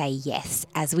we say yes,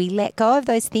 as we let go of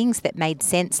those things that made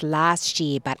sense last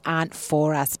year but aren't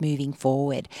for us moving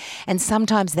forward. And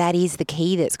sometimes that is the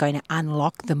key that's going to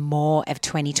unlock the more of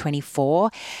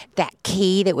 2024, that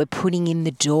key that we're putting in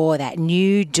the door, that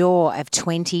new door of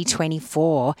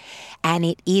 2024. And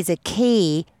it is a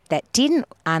key that didn't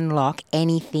unlock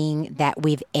anything that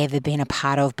we've ever been a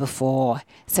part of before.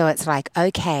 So it's like,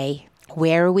 okay,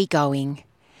 where are we going?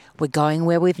 We're going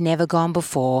where we've never gone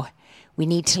before. We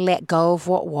need to let go of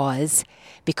what was,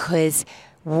 because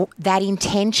that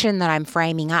intention that I'm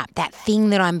framing up, that thing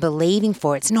that I'm believing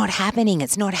for, it's not happening,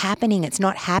 it's not happening, it's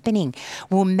not happening.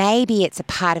 Well, maybe it's a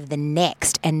part of the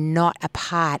next and not a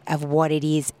part of what it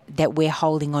is that we're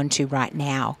holding on to right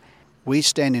now. We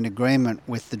stand in agreement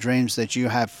with the dreams that you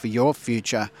have for your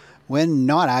future. We're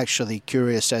not actually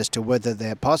curious as to whether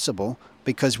they're possible,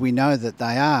 because we know that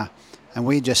they are. And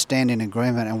we just stand in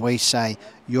agreement and we say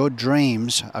your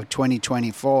dreams of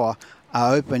 2024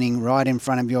 are opening right in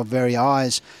front of your very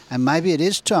eyes. And maybe it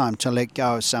is time to let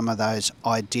go of some of those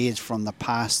ideas from the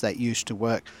past that used to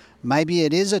work. Maybe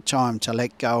it is a time to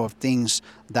let go of things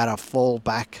that are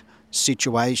fallback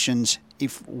situations.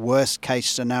 If worst case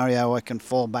scenario, I can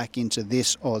fall back into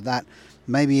this or that.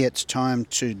 Maybe it's time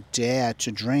to dare to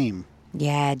dream.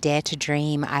 Yeah, dare to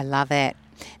dream. I love it.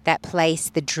 That place,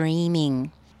 the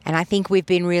dreaming. And I think we've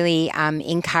been really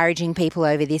encouraging people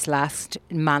over this last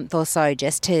month or so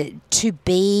just to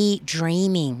be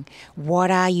dreaming. What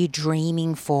are you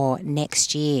dreaming for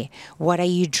next year? What are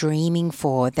you dreaming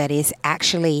for that is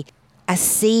actually a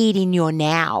seed in your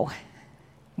now?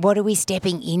 What are we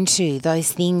stepping into?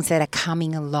 Those things that are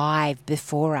coming alive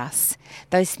before us.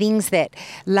 Those things that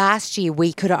last year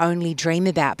we could only dream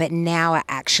about, but now are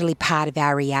actually part of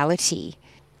our reality.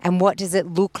 And what does it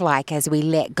look like as we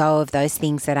let go of those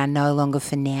things that are no longer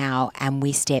for now and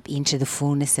we step into the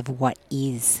fullness of what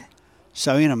is?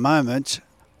 So in a moment,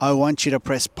 I want you to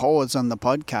press pause on the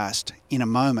podcast. In a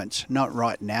moment, not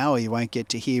right now, or you won't get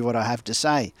to hear what I have to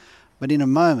say. But in a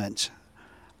moment,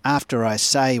 after I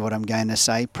say what I'm going to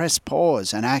say, press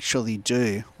pause and actually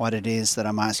do what it is that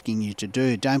I'm asking you to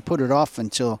do. Don't put it off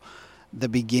until the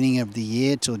beginning of the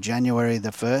year, till January the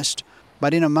 1st.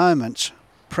 But in a moment,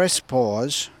 press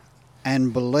pause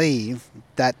and believe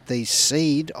that the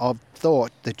seed of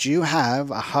thought that you have,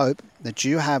 a hope that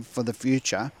you have for the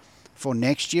future, for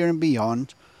next year and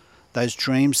beyond, those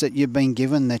dreams that you've been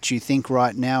given that you think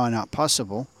right now are not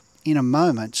possible, in a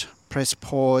moment, press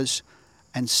pause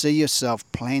and see yourself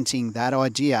planting that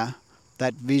idea,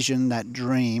 that vision, that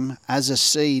dream as a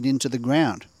seed into the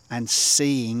ground, and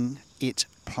seeing it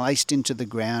placed into the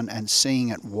ground and seeing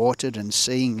it watered and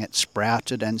seeing it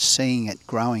sprouted and seeing it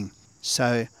growing.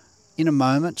 So in a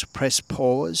moment, press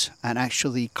pause and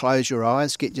actually close your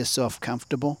eyes, get yourself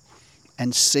comfortable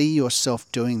and see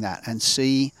yourself doing that and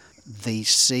see the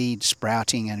seed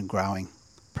sprouting and growing.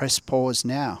 Press pause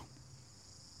now.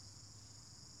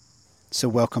 So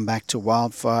welcome back to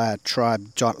Wildfire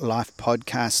Tribe Life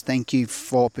podcast. Thank you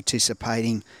for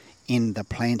participating in the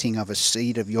planting of a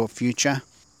seed of your future.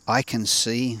 I can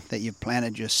see that you've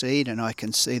planted your seed, and I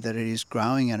can see that it is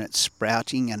growing and it's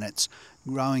sprouting and it's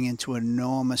growing into an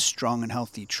enormous, strong and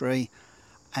healthy tree.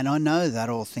 And I know that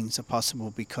all things are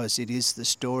possible because it is the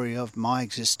story of my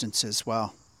existence as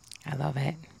well. I love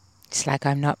it. It's like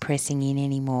I'm not pressing in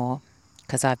anymore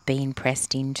because I've been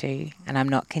pressed into, and I'm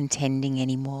not contending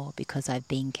anymore because I've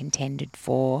been contended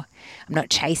for. I'm not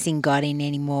chasing God in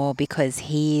anymore because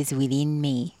He is within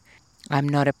me. I'm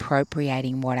not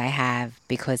appropriating what I have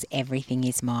because everything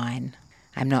is mine.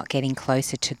 I'm not getting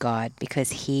closer to God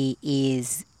because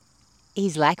He's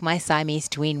like my Siamese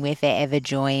twin. We're forever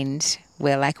joined.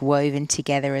 We're like woven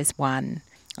together as one.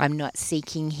 I'm not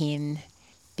seeking Him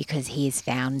because He has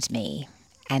found me.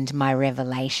 And my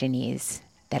revelation is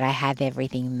that I have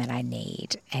everything that I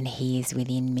need and He is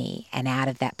within me. And out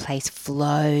of that place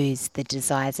flows the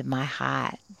desires of my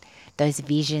heart, those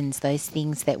visions, those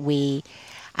things that we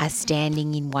are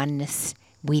standing in oneness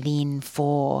within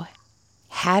for.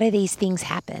 How do these things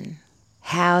happen?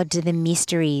 How do the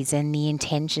mysteries and the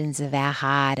intentions of our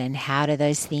heart, and how do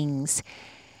those things,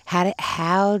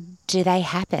 how do they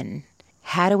happen?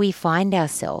 How do we find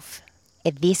ourselves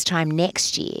at this time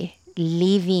next year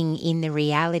living in the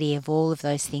reality of all of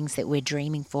those things that we're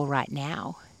dreaming for right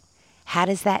now? How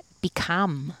does that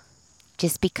become?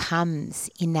 Just becomes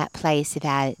in that place of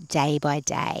our day by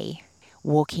day,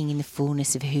 walking in the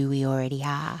fullness of who we already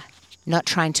are. Not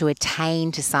trying to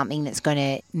attain to something that's going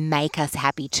to make us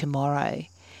happy tomorrow,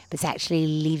 but it's actually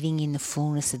living in the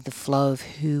fullness of the flow of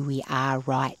who we are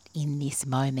right in this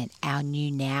moment, our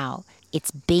new now. It's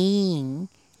being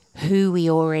who we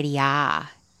already are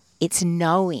It's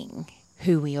knowing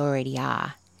who we already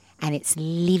are, and it's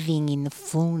living in the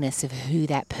fullness of who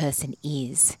that person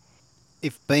is.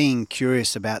 If being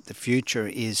curious about the future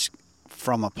is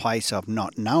from a place of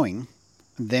not knowing,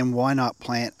 then why not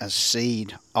plant a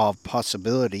seed of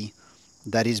possibility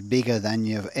that is bigger than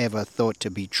you've ever thought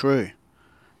to be true?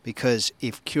 Because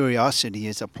if curiosity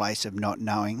is a place of not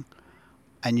knowing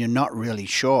and you're not really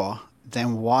sure,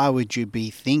 then why would you be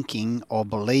thinking or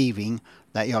believing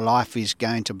that your life is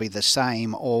going to be the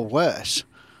same or worse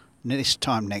this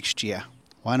time next year?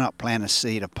 Why not plant a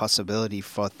seed of possibility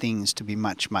for things to be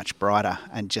much, much brighter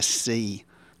and just see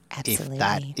Absolutely. if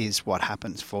that is what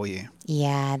happens for you?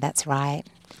 Yeah, that's right.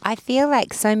 I feel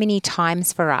like so many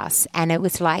times for us, and it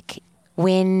was like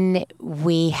when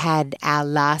we had our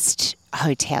last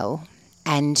hotel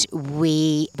and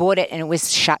we bought it and it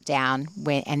was shut down,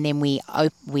 and then we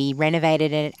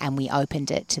renovated it and we opened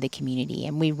it to the community,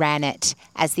 and we ran it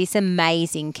as this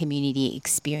amazing community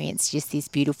experience, just this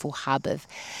beautiful hub of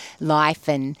life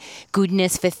and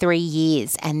goodness for 3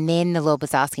 years. And then the Lord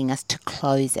was asking us to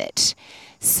close it.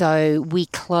 So we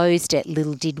closed it,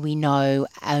 little did we know,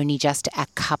 only just a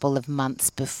couple of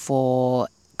months before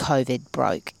COVID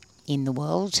broke in the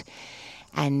world.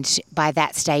 And by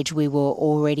that stage, we were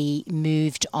already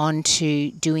moved on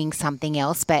to doing something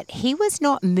else. But He was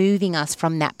not moving us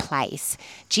from that place.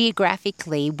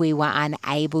 Geographically, we were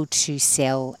unable to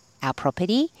sell our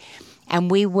property. And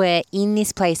we were in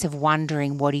this place of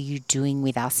wondering, what are you doing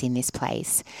with us in this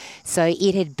place? So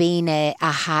it had been a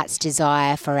heart's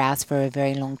desire for us for a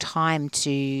very long time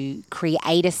to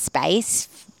create a space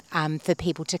for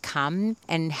people to come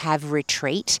and have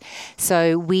retreat.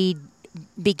 So we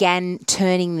began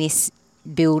turning this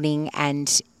building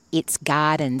and its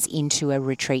gardens into a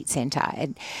retreat centre.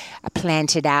 I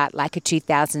planted out like a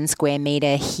 2,000 square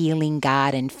metre healing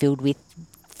garden filled with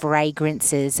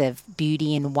fragrances of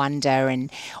beauty and wonder and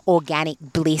organic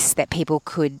bliss that people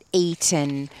could eat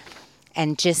and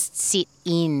just sit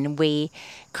in. We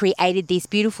created these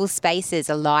beautiful spaces,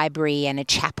 a library and a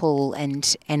chapel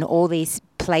and all these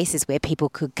places where people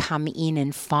could come in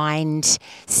and find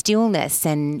stillness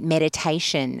and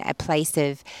meditation, a place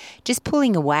of just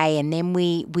pulling away. And then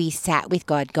we sat with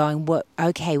God going,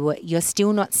 you're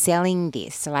still not selling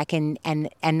this. And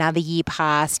another year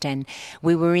passed and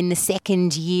we were in the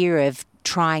second year of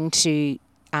trying to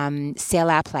sell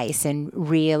our place, and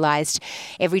realised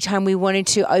every time we wanted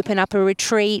to open up a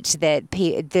retreat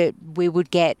that we would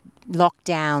get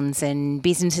lockdowns and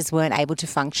businesses weren't able to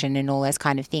function and all those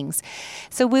kind of things.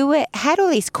 So we had all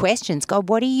these questions. God,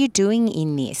 what are you doing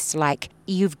in this? Like,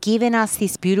 you've given us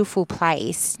this beautiful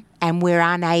place and we're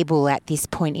unable at this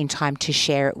point in time to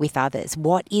share it with others.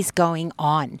 What is going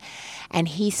on? And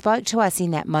He spoke to us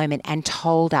in that moment and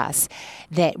told us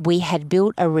that we had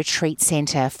built a retreat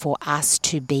centre for us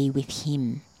to be with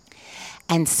Him.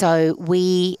 And so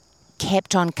we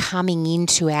kept on coming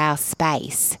into our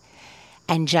space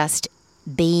and just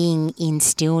being in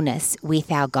stillness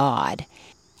with our God,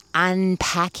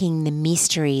 unpacking the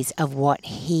mysteries of what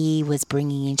He was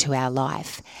bringing into our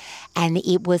life. And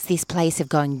it was this place of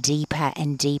going deeper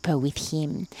and deeper with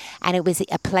Him. And it was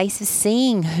a place of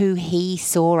seeing who He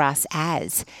saw us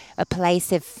as, a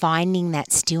place of finding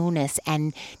that stillness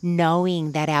and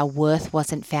knowing that our worth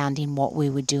wasn't found in what we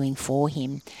were doing for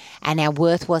Him. And our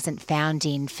worth wasn't found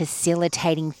in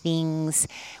facilitating things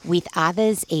with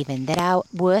others even, that our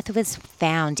worth was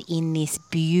found in this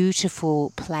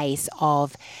beautiful place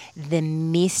of the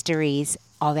mysteries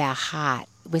of our heart,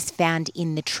 was found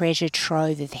in the treasure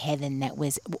trove of heaven that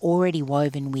was already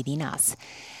woven within us.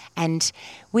 And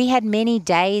we had many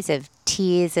days of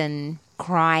tears and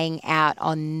crying out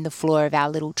on the floor of our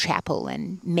little chapel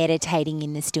and meditating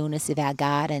in the stillness of our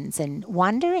gardens and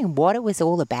wondering what it was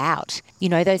all about. You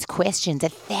know, those questions,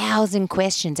 1,000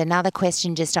 questions, another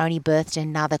question just only birthed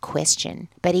another question.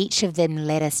 But each of them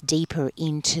led us deeper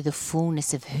into the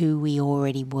fullness of who we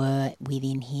already were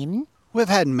within Him. We've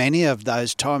had many of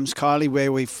those times, Kylie,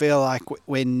 where we feel like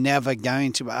we're never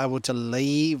going to be able to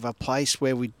leave a place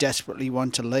where we desperately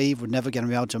want to leave. We're never going to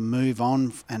be able to move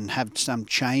on and have some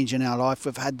change in our life.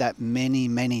 We've had that many,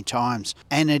 many times.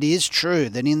 And it is true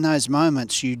that in those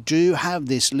moments you do have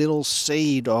this little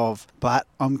seed of, but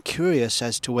I'm curious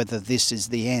as to whether this is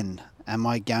the end. Am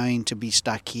I going to be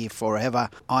stuck here forever?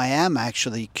 I am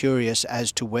actually curious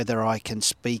as to whether I can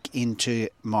speak into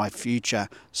my future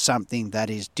something that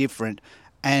is different.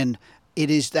 And it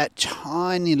is that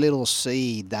tiny little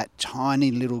seed, that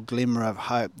tiny little glimmer of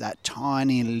hope, that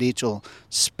tiny little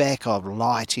speck of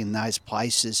light in those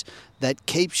places that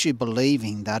keeps you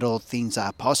believing that all things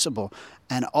are possible.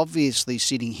 And obviously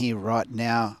sitting here right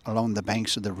now along the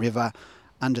banks of the river,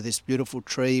 under this beautiful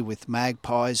tree with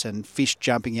magpies and fish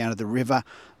jumping out of the river.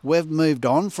 We've moved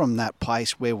on from that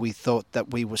place where we thought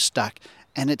that we were stuck.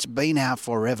 And it's been our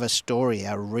forever story.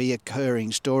 Our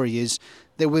reoccurring story is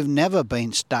that we've never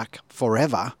been stuck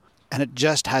forever. And it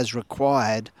just has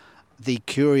required the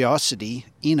curiosity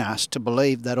in us to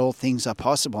believe that all things are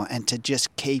possible and to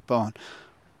just keep on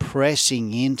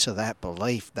pressing into that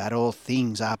belief that all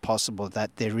things are possible,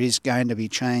 that there is going to be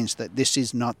change, that this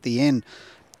is not the end.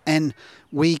 And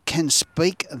we can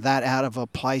speak that out of a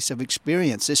place of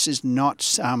experience. This is not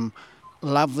some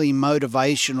lovely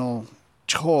motivational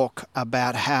talk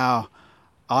about how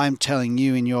I'm telling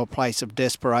you in your place of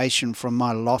desperation from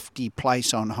my lofty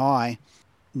place on high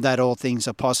that all things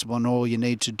are possible and all you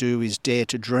need to do is dare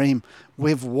to dream.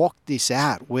 We've walked this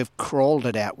out. We've crawled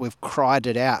it out. We've cried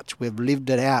it out. We've lived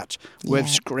it out. We've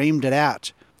screamed it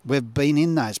out. We've been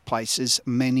in those places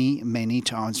many, many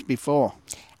times before.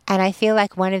 And I feel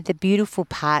like one of the beautiful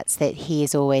parts that he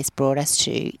has always brought us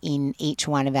to in each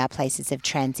one of our places of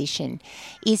transition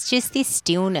is just this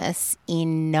stillness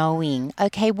in knowing,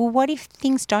 okay, well, what if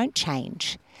things don't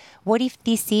change? What if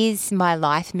this is my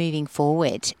life moving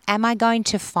forward? Am I going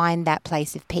to find that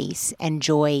place of peace and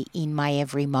joy in my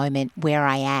every moment where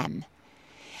I am?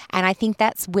 And I think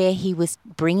that's where he was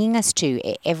bringing us to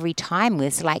every time,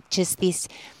 was like just this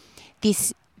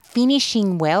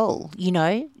finishing well, you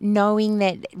know, knowing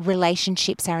that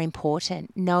relationships are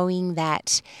important, knowing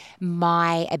that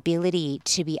my ability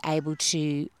to be able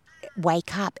to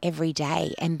wake up every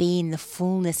day and be in the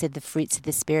fullness of the fruits of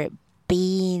the Spirit,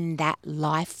 be in that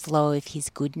life flow of his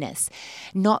goodness,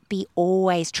 not be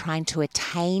always trying to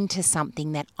attain to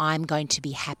something that I'm going to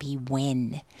be happy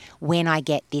when I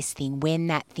get this thing, when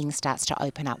that thing starts to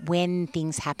open up, when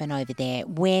things happen over there,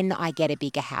 when I get a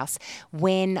bigger house,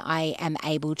 when I am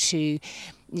able to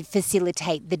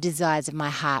facilitate the desires of my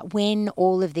heart. When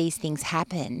all of these things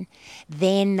happen,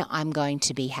 then I'm going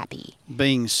to be happy.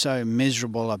 Being so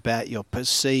miserable about your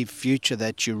perceived future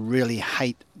that you really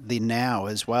hate the now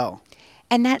as well.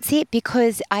 And that's it,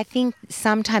 because I think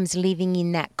sometimes living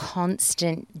in that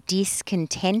constant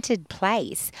discontented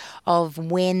place of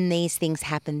when these things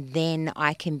happen, then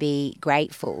I can be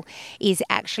grateful, is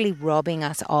actually robbing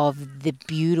us of the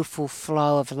beautiful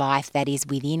flow of life that is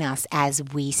within us as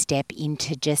we step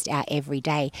into just our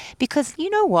everyday. Because you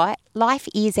know what? Life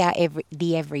is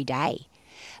the everyday.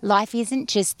 Life isn't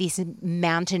just this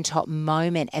mountaintop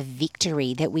moment of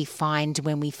victory that we find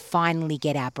when we finally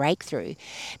get our breakthrough,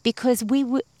 because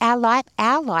our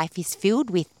life is filled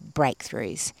with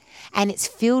breakthroughs, and it's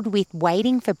filled with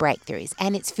waiting for breakthroughs,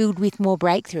 and it's filled with more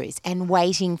breakthroughs and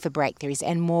waiting for breakthroughs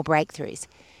and more breakthroughs.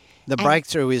 The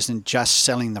breakthrough isn't just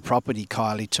selling the property,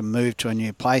 Kylie, to move to a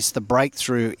new place. The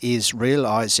breakthrough is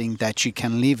realising that you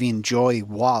can live in joy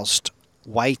whilst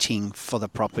waiting for the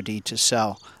property to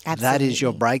sell. Absolutely. That is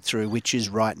your breakthrough, which is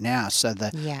right now. So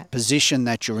the position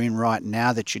that you're in right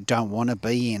now that you don't want to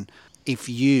be in, if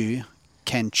you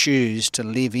can choose to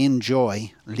live in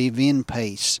joy, live in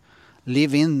peace,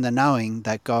 live in the knowing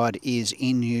that God is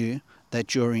in you,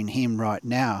 that you're in him right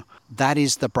now, that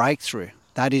is the breakthrough.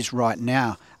 That is right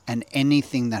now. And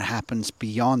anything that happens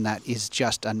beyond that is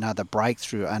just another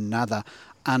breakthrough, another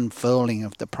unfurling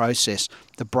of the process.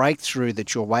 The breakthrough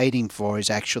that you're waiting for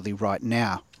is actually right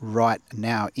now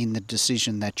in the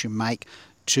decision that you make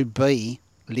to be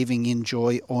living in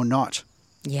joy or not.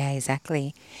 Yeah,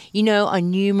 exactly. You know, on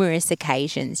numerous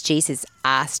occasions, Jesus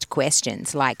asked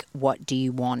questions like, what do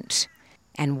you want?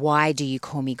 And why do you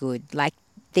call me good? Like,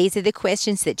 these are the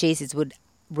questions that Jesus would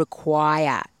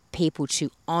require people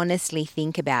to honestly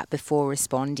think about before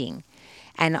responding.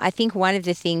 And I think one of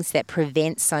the things that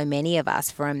prevents so many of us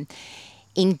from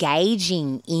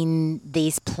engaging in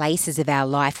these places of our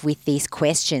life with these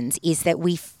questions is that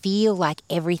we feel like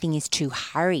everything is too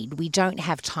hurried. We don't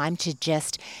have time to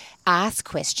just ask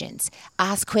questions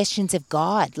of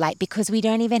God, like, because we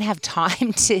don't even have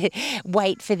time to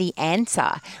wait for the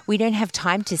answer. We don't have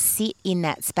time to sit in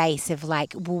that space of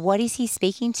like, well, what is he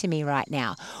speaking to me right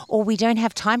now? Or we don't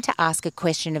have time to ask a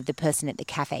question of the person at the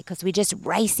cafe because we're just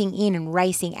racing in and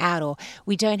racing out, or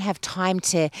we don't have time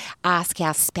to ask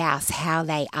our spouse how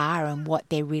they are and what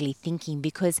they're really thinking,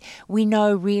 because we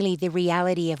know really the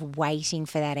reality of waiting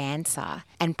for that answer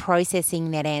and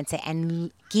processing that answer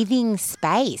and giving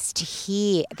space to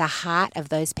hear the heart of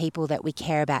those people that we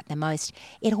care about the most.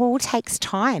 It all takes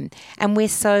time, and we're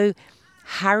so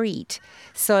hurried.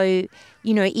 So,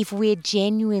 you know, if we're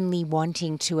genuinely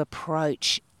wanting to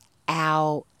approach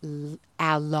our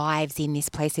lives in this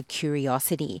place of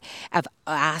curiosity, of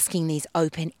asking these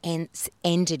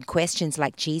open-ended questions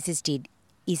like Jesus did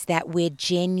is that we're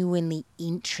genuinely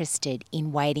interested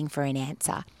in waiting for an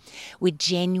answer. We're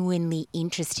genuinely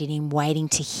interested in waiting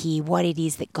to hear what it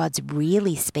is that God's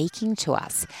really speaking to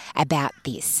us about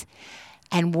this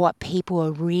and what people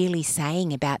are really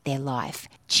saying about their life.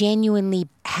 Genuinely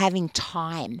having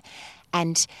time.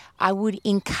 And I would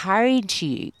encourage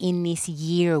you in this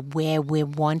year where we're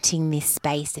wanting this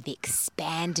space of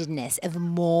expandedness, of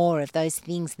more of those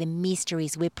things, the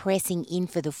mysteries, we're pressing in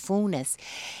for the fullness,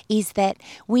 is that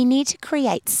we need to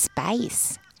create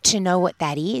space to know what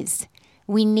that is.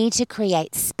 We need to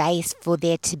create space for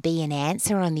there to be an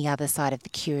answer on the other side of the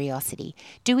curiosity.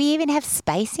 Do we even have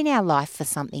space in our life for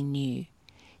something new?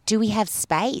 Do we have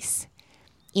space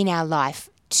in our life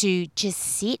to just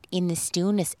sit in the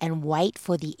stillness and wait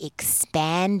for the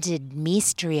expanded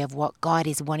mystery of what God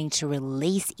is wanting to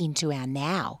release into our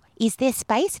now? Is there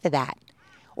space for that?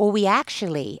 Or we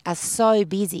actually are so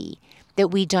busy that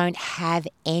we don't have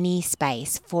any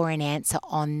space for an answer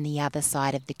on the other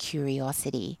side of the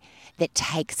curiosity that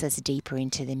takes us deeper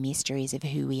into the mysteries of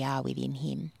who we are within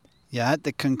Him. Yeah, at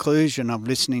the conclusion of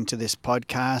listening to this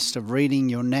podcast, of reading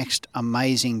your next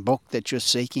amazing book that you're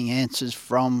seeking answers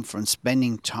from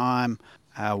spending time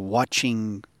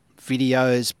watching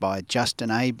videos by Justin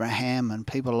Abraham and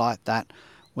people like that,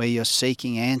 where you're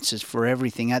seeking answers for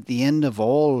everything. At the end of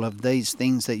all of these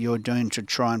things that you're doing to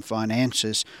try and find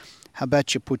answers, how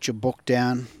about you put your book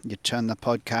down, you turn the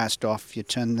podcast off, you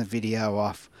turn the video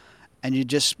off, and you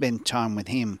just spend time with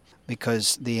Him,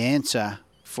 because the answer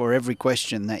for every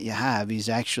question that you have is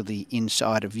actually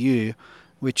inside of you,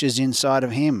 which is inside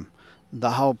of Him.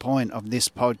 The whole point of this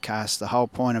podcast, the whole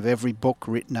point of every book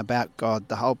written about God,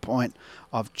 the whole point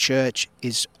of church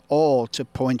is all to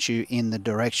point you in the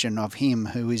direction of Him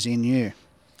who is in you.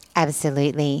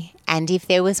 Absolutely. And if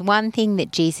there was one thing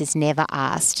that Jesus never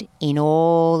asked in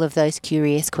all of those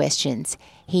curious questions,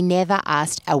 He never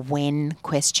asked a when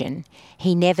question.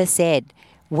 He never said,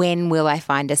 when will I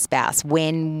find a spouse?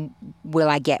 When will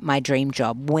I get my dream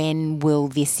job? When will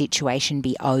this situation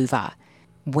be over?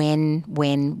 When?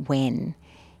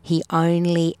 He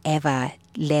only ever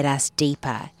led us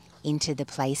deeper into the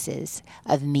places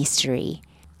of mystery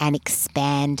and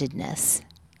expandedness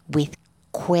with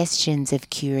questions of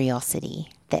curiosity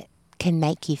that can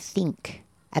make you think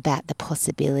about the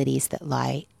possibilities that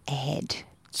lie ahead.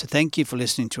 So thank you for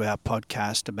listening to our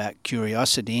podcast about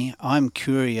curiosity. I'm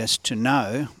curious to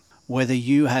know whether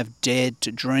you have dared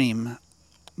to dream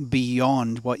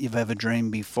beyond what you've ever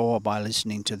dreamed before by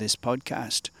listening to this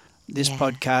podcast. This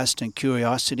podcast and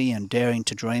curiosity and daring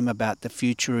to dream about the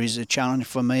future is a challenge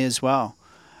for me as well.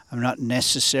 I'm not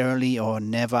necessarily, or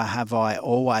never have I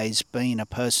always been, a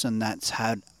person that's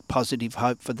had positive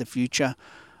hope for the future,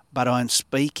 but I'm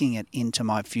speaking it into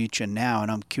my future now, and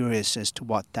I'm curious as to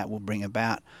what that will bring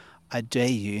about. I dare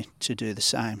you to do the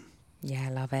same. Yeah, I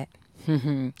love it.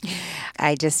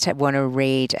 I just want to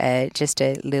read just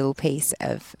a little piece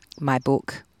of my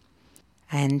book.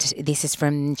 And this is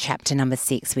from chapter number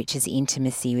 6, which is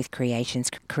Intimacy with Creation's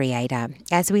Creator.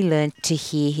 As we learn to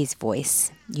hear His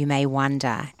voice, you may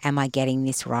wonder, am I getting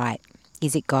this right?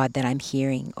 Is it God that I'm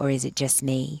hearing, or is it just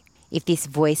me? If this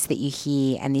voice that you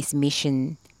hear and this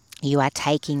mission you are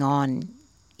taking on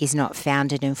is not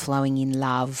founded and flowing in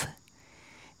love,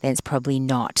 then it's probably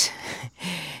not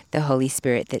the Holy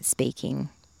Spirit that's speaking.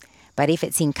 But if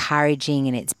it's encouraging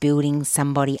and it's building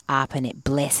somebody up and it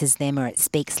blesses them or it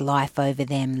speaks life over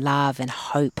them, love and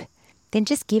hope, then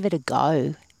just give it a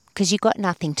go, because you've got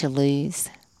nothing to lose.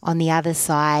 On the other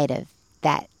side of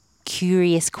that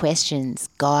curious questions,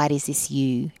 God, is this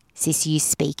you? Is this you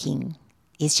speaking?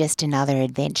 Is just another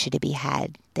adventure to be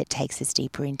had that takes us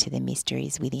deeper into the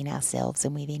mysteries within ourselves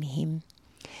and within Him.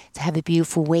 So have a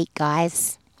beautiful week,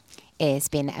 guys. It's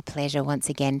been a pleasure once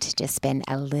again to just spend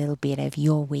a little bit of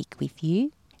your week with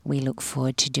you. We look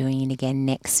forward to doing it again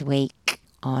next week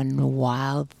on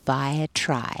Wildfire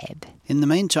Tribe. In the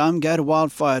meantime, go to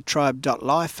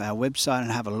wildfiretribe.life, our website,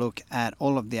 and have a look at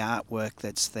all of the artwork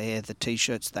that's there, the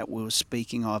t-shirts that we were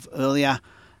speaking of earlier.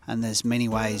 And there's many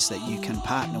ways that you can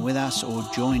partner with us or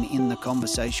join in the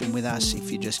conversation with us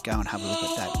if you just go and have a look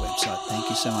at that website. Thank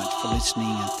you so much for listening,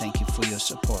 and thank you for your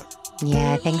support.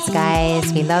 Yeah, thanks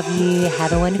guys. We love you.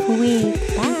 Have a wonderful week.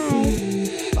 Bye.